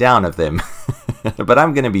wrote down of them. But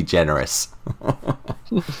I'm going to be generous.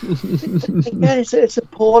 Yeah, it's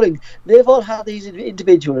appalling. They've all had these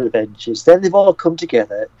individual adventures, then they've all come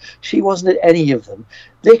together. She wasn't at any of them.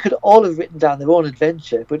 They could all have written down their own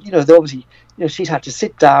adventure, but they obviously, she's had to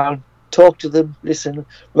sit down, talk to them, listen,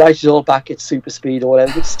 write it all back at super speed or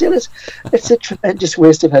whatever. But still, it's a tremendous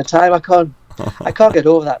waste of her time. I can't get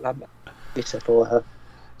over that. I'm bitter for her.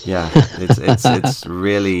 Yeah, it's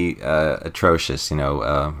really atrocious,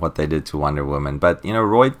 what they did to Wonder Woman. But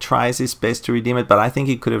Roy tries his best to redeem it, but I think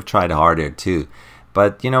he could have tried harder too.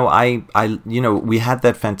 But we had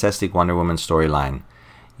that fantastic Wonder Woman storyline,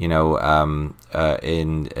 in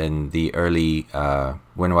the early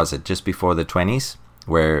when was it? Just before the 20s,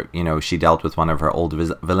 where she dealt with one of her old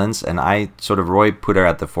villains, and Roy put her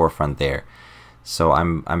at the forefront there. So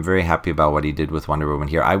I'm very happy about what he did with Wonder Woman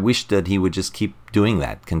here. I wish that he would just keep doing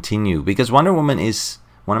that, continue, because Wonder Woman is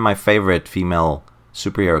one of my favorite female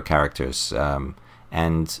superhero characters.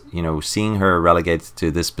 And seeing her relegated to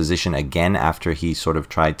this position again after he sort of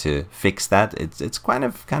tried to fix that, it's kind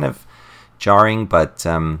of jarring. But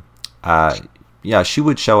yeah, she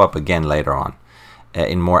would show up again later on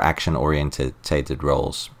in more action-oriented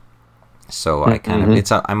roles. So I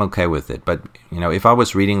I'm okay with it. But if I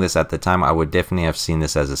was reading this at the time, I would definitely have seen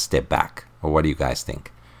this as a step back. Or what do you guys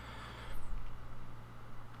think?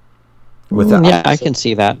 I can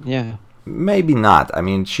see that. Yeah, maybe not. I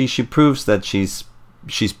mean, she proves that she's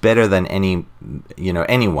better than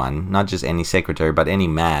anyone, not just any secretary, but any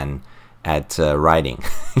man at writing,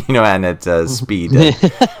 and at speed.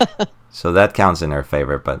 So that counts in her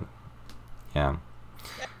favor. But yeah.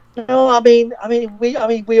 No, I mean, we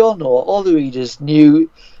all know. All the readers knew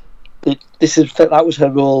that that was her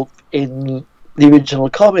role in the original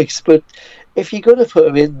comics. But if you're going to put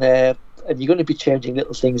her in there, and you're going to be changing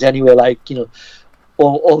little things anyway, like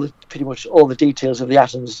pretty much all the details of the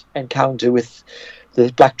Atom's encounter with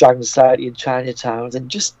the Black Dragon Society in Chinatown, then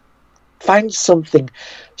just find some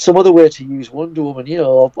other way to use Wonder Woman,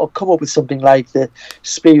 or come up with something like the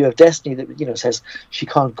Spear of Destiny that, says she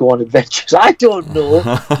can't go on adventures. I don't know.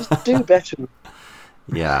 Just do better.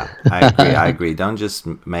 Yeah, I agree. Don't just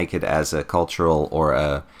make it as a cultural or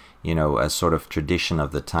a sort of tradition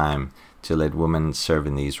of the time to let women serve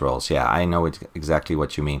in these roles. Yeah, I know exactly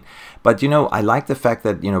what you mean. But, I like the fact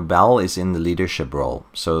that, Belle is in the leadership role.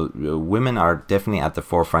 So women are definitely at the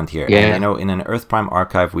forefront here. Yeah. And, in an Earth Prime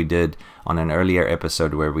archive we did on an earlier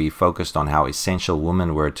episode where we focused on how essential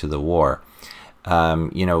women were to the war,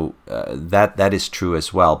 that is true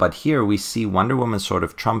as well. But here we see Wonder Woman sort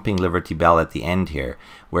of trumping Liberty Belle at the end here,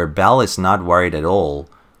 where Belle is not worried at all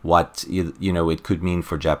what, it could mean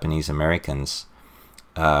for Japanese Americans.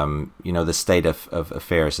 The state of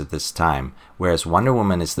affairs at this time, whereas Wonder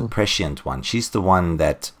Woman is the prescient one. She's the one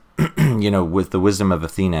that, with the wisdom of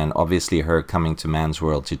Athena and obviously her coming to man's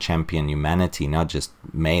world to champion humanity, not just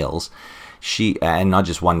males, and not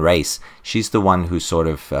just one race, she's the one who sort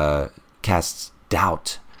of casts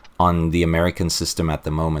doubt on the American system at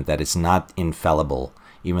the moment, that it's not infallible.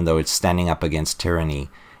 even though it's standing up against tyranny,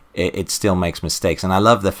 it still makes mistakes. And I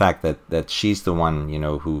love the fact that she's the one,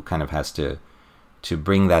 who kind of has to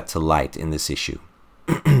bring that to light in this issue.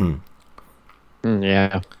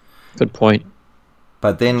 Yeah, good point.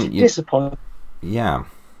 But then disappointing. Yeah.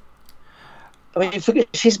 I mean,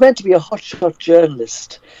 she's meant to be a hotshot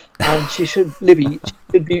journalist, and Libby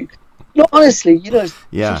should be. No, honestly,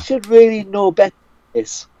 Yeah. she should really know better than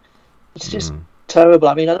this. It's just terrible.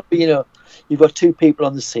 I mean, I know, you've got two people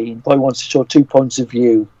on the scene. Boy wants to show 2 points of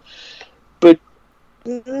view, but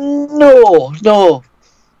no.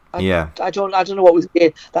 I don't know what was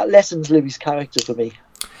it. That lessens Libby's character for me.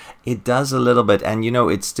 It does a little bit, and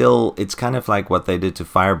it's kind of like what they did to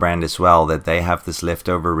Firebrand as well, that they have this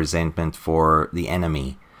leftover resentment for the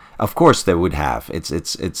enemy. Of course they would have.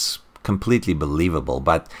 It's completely believable,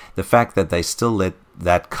 but the fact that they still let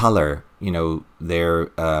that color,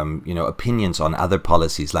 their opinions on other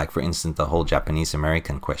policies, like for instance the whole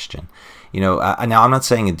Japanese-American question. Now I'm not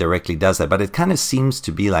saying it directly does that, but it kind of seems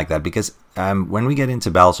to be like that, because when we get into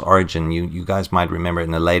Belle's origin, you guys might remember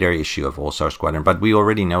in a later issue of All-Star Squadron, but we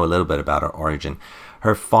already know a little bit about her origin.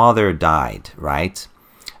 Her father died, right,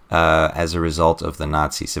 as a result of the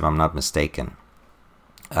Nazis, if I'm not mistaken.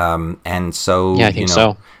 And so yeah, I think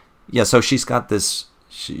so. Yeah, so she's got this.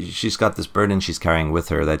 She's got this burden she's carrying with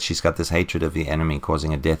her, that she's got this hatred of the enemy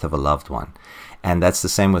causing a death of a loved one, and that's the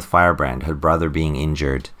same with Firebrand, her brother being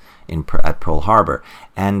injured at Pearl Harbor.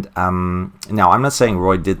 And now I'm not saying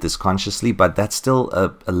Roy did this consciously, but that's still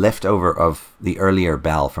a leftover of the earlier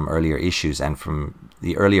Belle from earlier issues and from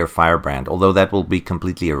the earlier Firebrand, although that will be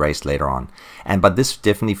completely erased later on. But this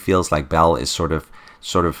definitely feels like Belle is sort of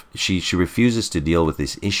she refuses to deal with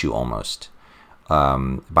this issue almost.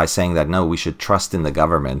 By saying that, no, we should trust in the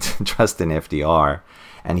government, trust in FDR.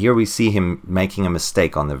 And here we see him making a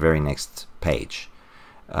mistake on the very next page,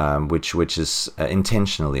 which is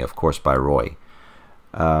intentionally, of course, by Roy.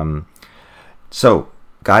 So,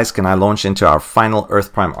 guys, can I launch into our final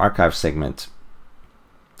Earth Prime Archive segment?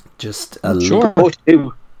 Just a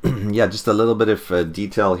just a little bit of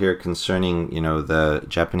detail here concerning, the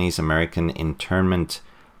Japanese-American internment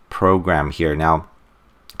program here. Now,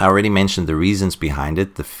 I already mentioned the reasons behind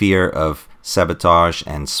it, the fear of sabotage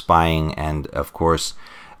and spying, and of course,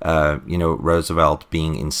 Roosevelt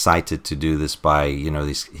being incited to do this by,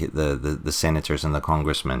 the senators and the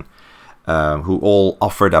congressmen, who all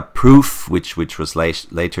offered up proof, which was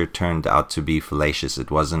later turned out to be fallacious. It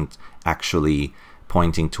wasn't actually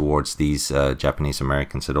pointing towards these Japanese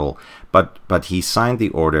Americans at all. But he signed the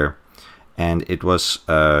order. And it was,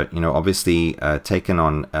 obviously taken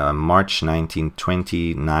on March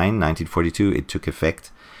 1942. It took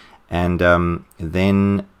effect. And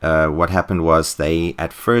then what happened was they,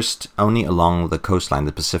 at first, only along the coastline,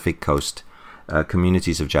 the Pacific coast,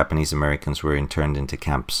 communities of Japanese Americans were interned into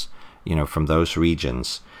camps, from those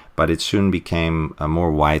regions. But it soon became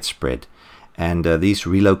more widespread. And these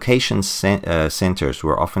relocation centers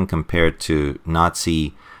were often compared to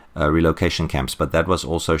Nazi relocation camps, but that was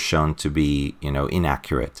also shown to be,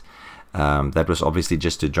 inaccurate. That was obviously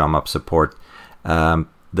just to drum up support.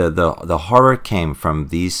 The horror came from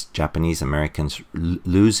these Japanese Americans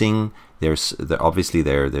losing their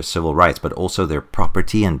civil rights, but also their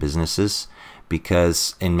property and businesses,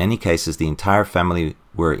 because in many cases the entire family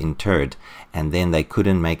were interred, and then they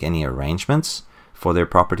couldn't make any arrangements for their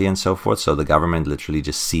property and so forth. So the government literally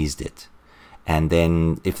just seized it. And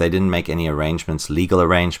then if they didn't make any legal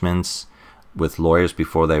arrangements with lawyers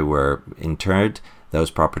before they were interred,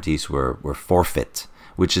 those properties were forfeit,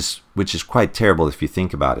 which is quite terrible if you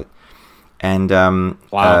think about it. And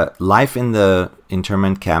life in the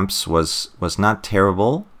internment camps was not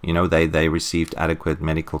terrible. They received adequate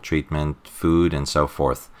medical treatment, food, and so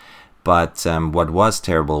forth. But what was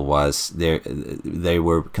terrible was they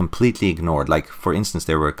were completely ignored. Like, for instance,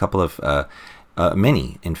 there were a couple of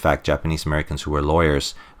many, in fact, Japanese Americans who were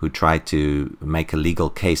lawyers who tried to make a legal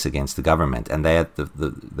case against the government, and they had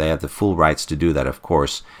the full rights to do that, of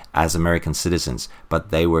course, as American citizens. But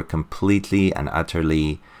they were completely and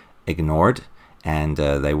utterly ignored, and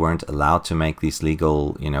they weren't allowed to make these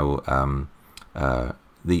legal,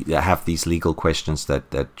 have these legal questions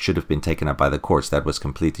that should have been taken up by the courts. That was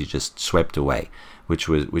completely just swept away, which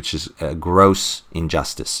is a gross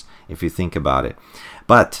injustice if you think about it.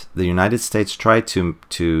 But the United States tried to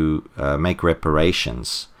make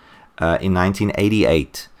reparations. In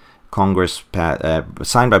 1988, Congress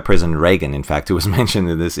signed by President Reagan, in fact, who was mentioned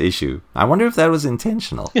in this issue. I wonder if that was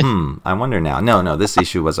intentional. I wonder now. No, this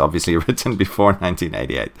issue was obviously written before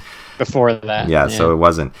 1988. Before that. Yeah, so it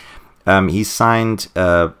wasn't. He signed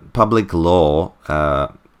Public Law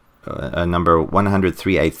number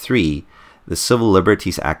 10383 the Civil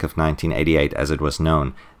Liberties Act of 1988, as it was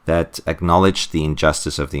known, that acknowledged the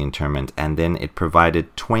injustice of the internment, and then it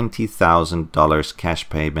provided $20,000 cash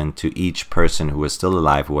payment to each person who was still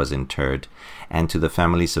alive who was interred, and to the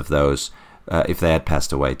families of those, if they had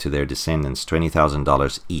passed away, to their descendants,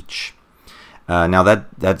 $20,000 each. Now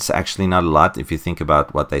that's actually not a lot if you think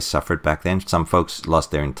about what they suffered back then. Some folks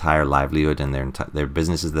lost their entire livelihood and their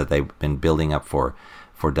businesses that they've been building up for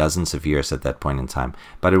dozens of years at that point in time.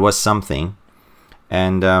 But it was something.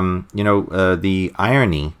 And, the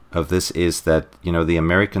irony of this is that, the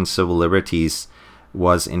American civil liberties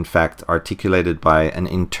was in fact articulated by an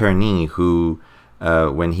internee who,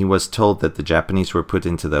 when he was told that the Japanese were put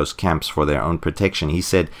into those camps for their own protection, he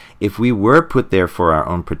said, if we were put there for our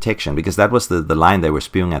own protection, because that was the line they were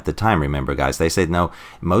spewing at the time, remember, guys, they said, no,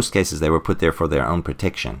 in most cases they were put there for their own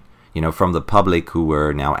protection, from the public who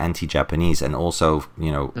were now anti-Japanese, and also,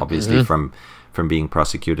 obviously from being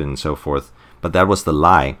prosecuted and so forth. But that was the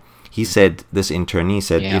lie. He said, this internee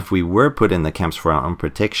said, if we were put in the camps for our own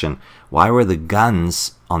protection, why were the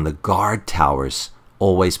guns on the guard towers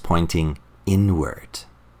always pointing inward?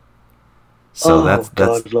 So that's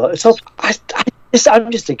Lord.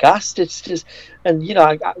 I'm just aghast. It's just, and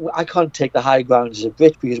I can't take the high ground as a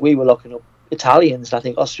Brit, because we were locking up Italians, and I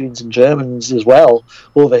think Austrians and Germans as well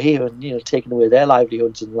over here, and taking away their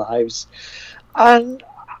livelihoods and lives. And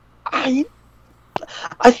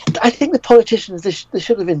I think the politicians, they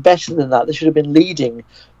should have been better than that. They should have been leading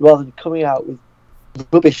rather than coming out with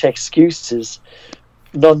rubbish excuses,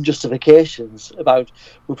 non-justifications about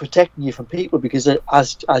we're protecting you from people, because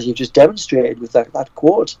as you've just demonstrated with that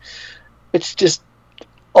quote, it's just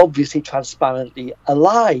obviously transparently a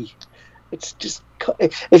lie. It's just,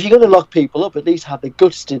 if you're going to lock people up, at least have the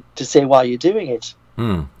guts to say why you're doing it.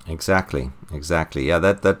 Exactly. Yeah,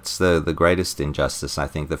 that's the greatest injustice, I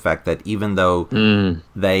think. The fact that even though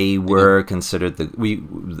they were considered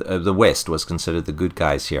the West was considered the good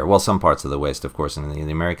guys here. Well, some parts of the West, of course, and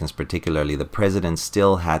the Americans particularly, the president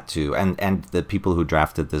still had to, and the people who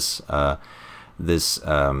drafted this law,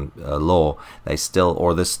 they still,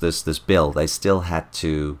 or this bill, they still had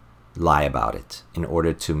to lie about it in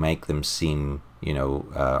order to make them seem,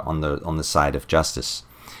 on the side of justice.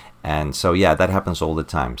 And so, yeah, that happens all the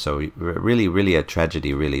time. So really, really a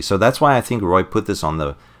tragedy, really. So that's why I think Roy put this on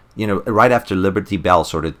the, right after Liberty Bell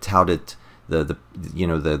sort of touted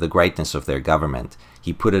the greatness of their government.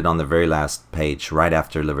 He put it on the very last page right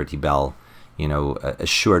after Liberty Bell,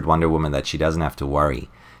 assured Wonder Woman that she doesn't have to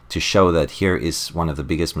worry, to show that here is one of the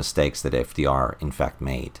biggest mistakes that FDR in fact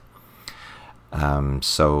made.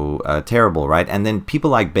 Terrible, right? And then people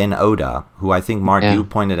like Ben Oda, who I think, Mark, you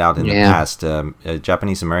pointed out in the past,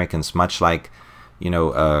 Japanese Americans, much like,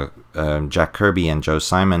 Jack Kirby and Joe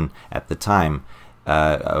Simon at the time,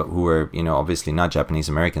 who were, obviously not Japanese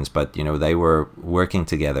Americans, but, they were working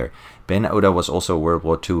together. Ben Oda was also a World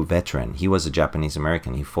War II veteran. He was a Japanese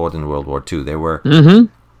American. He fought in World War II. There were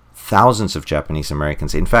thousands of Japanese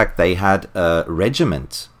Americans. In fact, they had a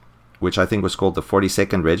regiment, which I think was called the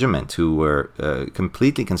 42nd Regiment, who were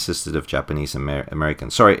completely consisted of Japanese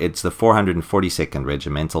Americans. Sorry, it's the 442nd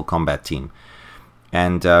Regimental Combat Team.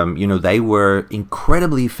 And, they were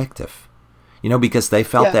incredibly effective, because they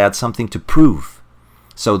felt they had something to prove.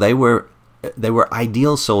 So they were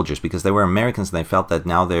ideal soldiers because they were Americans, and they felt that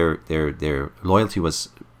now their loyalty was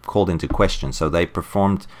called into question. So they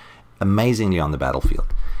performed amazingly on the battlefield.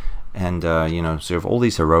 And, sort of all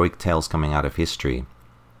these heroic tales coming out of history.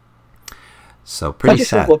 So pretty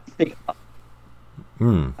sad. I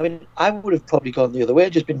mean, I would have probably gone the other way.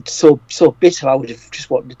 Just been so bitter. I would have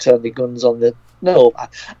just wanted to turn the guns on the. No,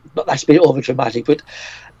 that's been over dramatic, but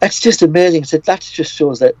that's just amazing. So that just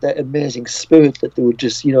shows that amazing spirit that they would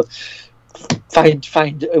just,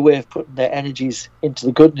 find a way of putting their energies into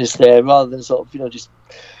the goodness there, rather than sort of, just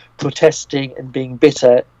protesting and being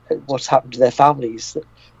bitter at what's happened to their families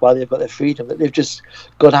while they've got their freedom. That they've just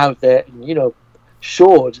gone out there and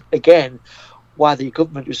showed again why the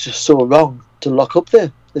government was just so wrong to lock up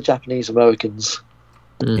the Japanese Americans.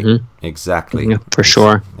 Exactly. Yeah, for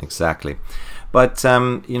sure. Exactly. But,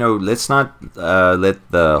 let's not let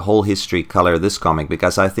the whole history color this comic,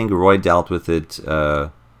 because I think Roy dealt with it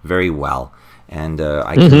very well. And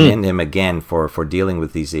I commend him again for dealing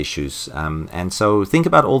with these issues. And so think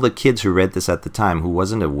about all the kids who read this at the time, who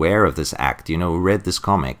wasn't aware of this act, who read this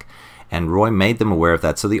comic. And Roy made them aware of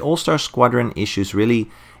that. So the All-Star Squadron issues really,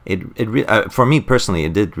 for me personally,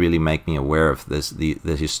 it did really make me aware of this, the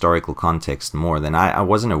historical context more than I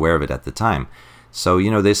wasn't aware of it at the time. So,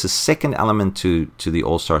 there's a second element to the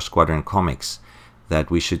All-Star Squadron comics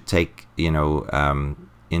that we should take,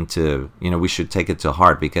 into, we should take it to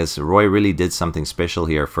heart, because Roy really did something special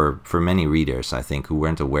here for many readers, I think, who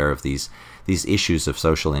weren't aware of these issues of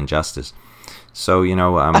social injustice. So,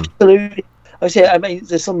 absolutely. I mean,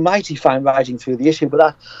 there's some mighty fine writing through the issue,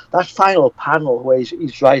 but that final panel where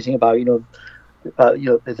he's writing about,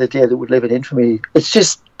 the day that would live in infamy, it's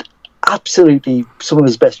just absolutely some of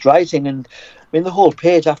his best writing. And I mean, the whole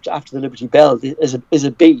page after the Liberty Bell is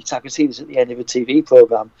a beat. I can see this at the end of a TV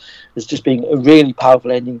program as just being a really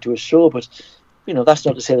powerful ending to a show. But that's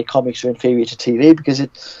not to say the comics are inferior to TV, because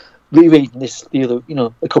rereading this the other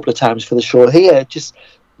a couple of times for the show here, it just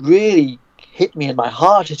really hit me in my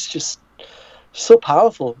heart. It's just so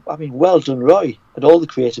powerful. I mean, well done, Roy, and all the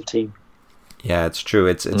creative team. Yeah, it's true.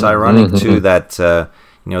 It's ironic too that the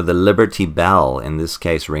Liberty Bell in this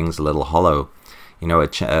case rings a little hollow.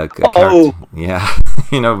 Character, yeah,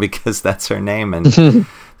 because that's her name, and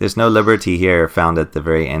there's no liberty here found at the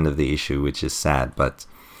very end of the issue, which is sad. But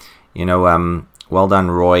well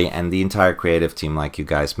done, Roy, and the entire creative team, like you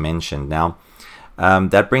guys mentioned. Now,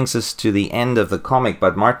 that brings us to the end of the comic.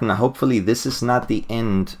 But Martin, hopefully this is not the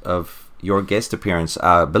end of your guest appearance.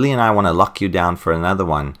 Billy and I want to lock you down for another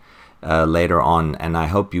one later on, and I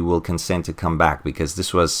hope you will consent to come back, because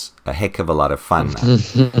this was a heck of a lot of fun.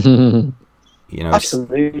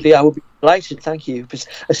 Absolutely, I would be delighted. Thank you.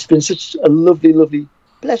 It's been such a lovely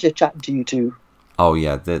pleasure chatting to you too. Oh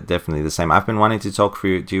yeah, definitely the same. I've been wanting to talk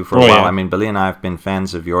to you for a while. Yeah. I mean, Billy and I have been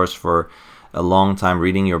fans of yours for a long time,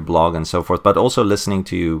 reading your blog and so forth, but also listening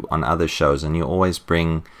to you on other shows, and you always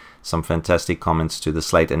bring some fantastic comments to the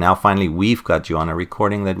slate. And now finally we've got you on a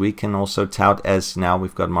recording that we can also tout as, now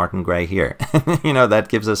we've got Martin Gray here. That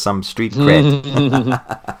gives us some street cred.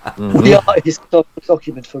 We are his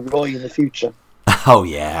document for Roy in the future. Oh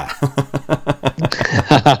yeah.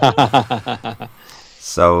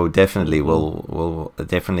 So definitely we'll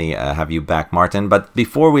definitely have you back, Martin. But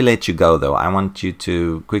before we let you go, though, I want you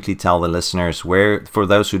to quickly tell the listeners where, for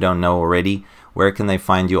those who don't know already, where can they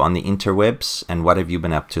find you on the interwebs, and what have you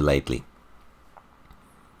been up to lately?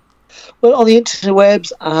 Well, on the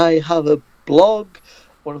interwebs, I have a blog,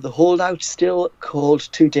 one of the holdouts still, called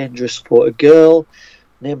Too Dangerous for a Girl,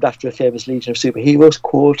 named after a famous Legion of Superheroes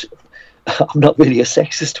quote, "I'm not really a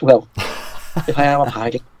sexist." Well, if I am, I'm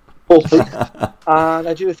hiding. And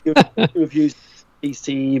I do a few reviews,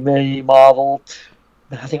 DC, Marvel.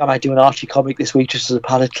 I think I might do an Archie comic this week just as a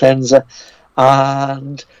palate cleanser.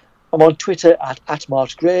 And I'm on Twitter at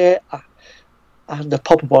March Gray, and I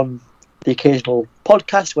pop up on the occasional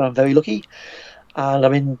podcast when I'm very lucky. And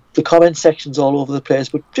I'm in the comment sections all over the place,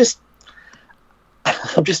 but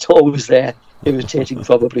I'm just always there, irritating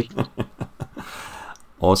probably.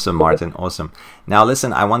 Awesome, Martin. Awesome. Now,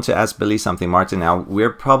 listen, I want to ask Billy something, Martin. Now,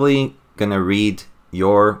 we're probably going to read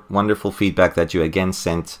your wonderful feedback that you again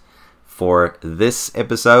sent for this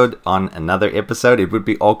episode on another episode. It would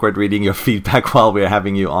be awkward reading your feedback while we're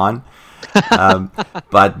having you on.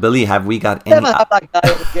 But, Billy, have we got any... Never have that guy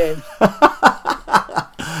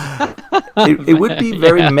again. It would be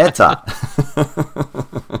very meta.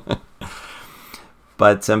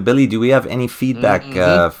 But Billy, do we have any feedback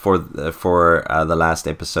for the last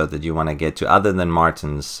episode that you want to get to, other than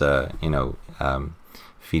Martin's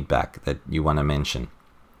feedback that you want to mention?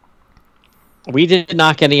 We did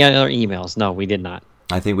not get any other emails. No, we did not.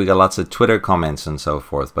 I think we got lots of Twitter comments and so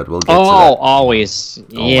forth, but we'll get to that. Always.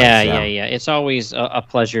 Yeah. It's always a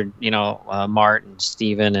pleasure, Martin,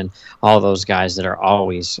 Steven, and all those guys that are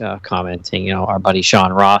always commenting. Our buddy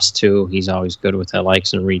Sean Ross, too. He's always good with the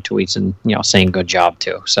likes and retweets and, saying good job,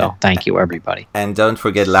 too. So thank you, everybody. And don't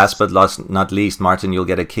forget, last but not least, Martin, you'll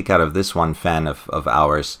get a kick out of this one fan of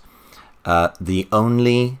ours. The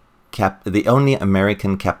only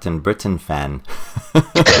American Captain Britain fan.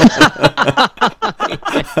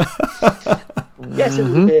 Yes, it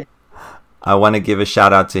would be. I want to give a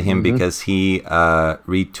shout out to him because he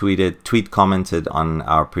tweet commented on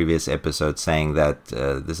our previous episode saying that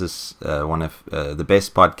this is one of the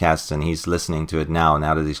best podcasts, and he's listening to it now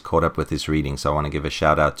that he's caught up with his reading. So I want to give a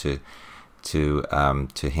shout out to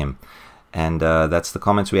him. And that's the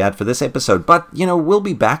comments we had for this episode. But, we'll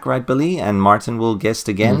be back, right, Billy? And Martin will guest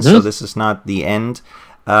again. So this is not the end,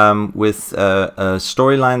 with a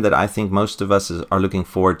storyline that I think most of us are looking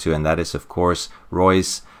forward to. And that is, of course,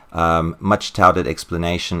 Roy's much touted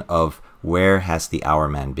explanation of where has the Hour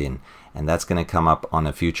Man been. And that's going to come up on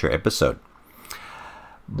a future episode.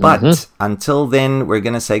 But until then, we're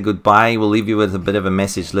going to say goodbye. We'll leave you with a bit of a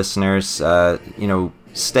message, listeners.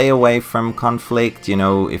 Stay away from conflict.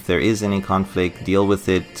 If there is any conflict, deal with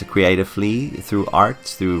it creatively through art,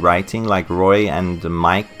 through writing, like Roy and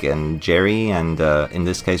Mike and Jerry and in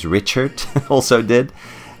this case Richard also did.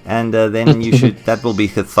 And then you should, that will be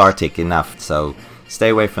cathartic enough. So stay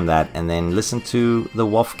away from that, and then listen to the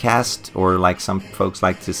Wolfcast, or like some folks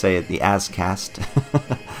like to say it, the Azcast.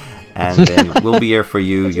 And then we'll be here for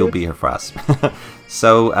you, you'll be here for us.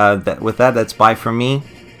 So with that, that's bye from me.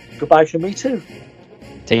 Goodbye from me too.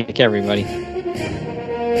 Take care, everybody.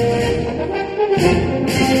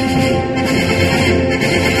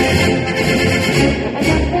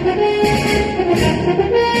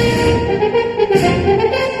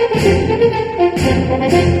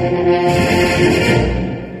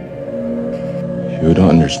 You don't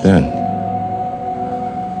understand.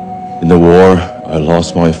 In the war, I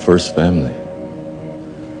lost my first family.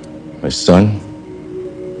 My son,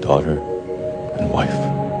 daughter, and wife.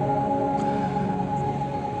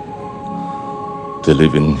 They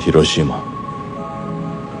live in Hiroshima.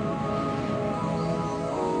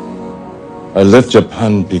 I left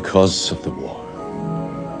Japan because of the war.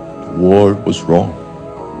 The war was wrong.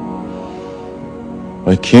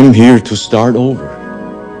 I came here to start over.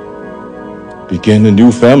 Begin a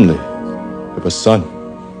new family. Have a son.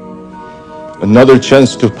 Another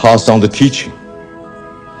chance to pass on the teaching.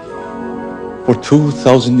 For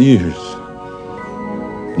 2,000 years,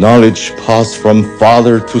 knowledge passed from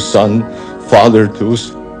father to son, father to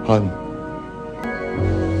son.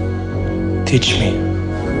 Teach me.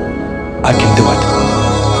 I can do it.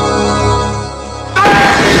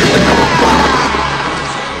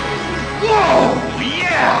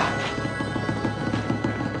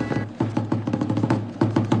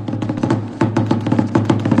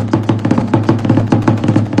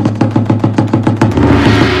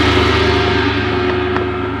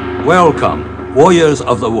 Welcome, warriors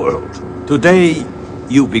of the world. Today,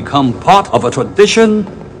 you become part of a tradition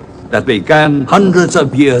that began hundreds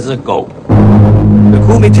of years ago. The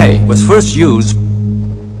kumite was first used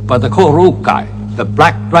by the Korukai, the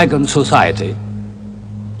Black Dragon Society,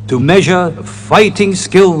 to measure the fighting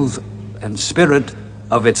skills and spirit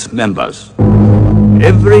of its members.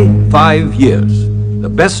 Every 5 years, the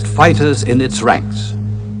best fighters in its ranks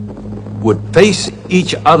would face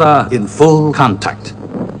each other in full contact,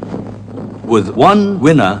 with one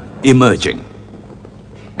winner emerging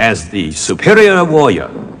as the superior warrior,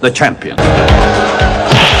 the champion. That's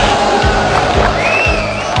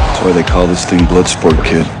why they call this thing Bloodsport,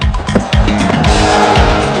 kid.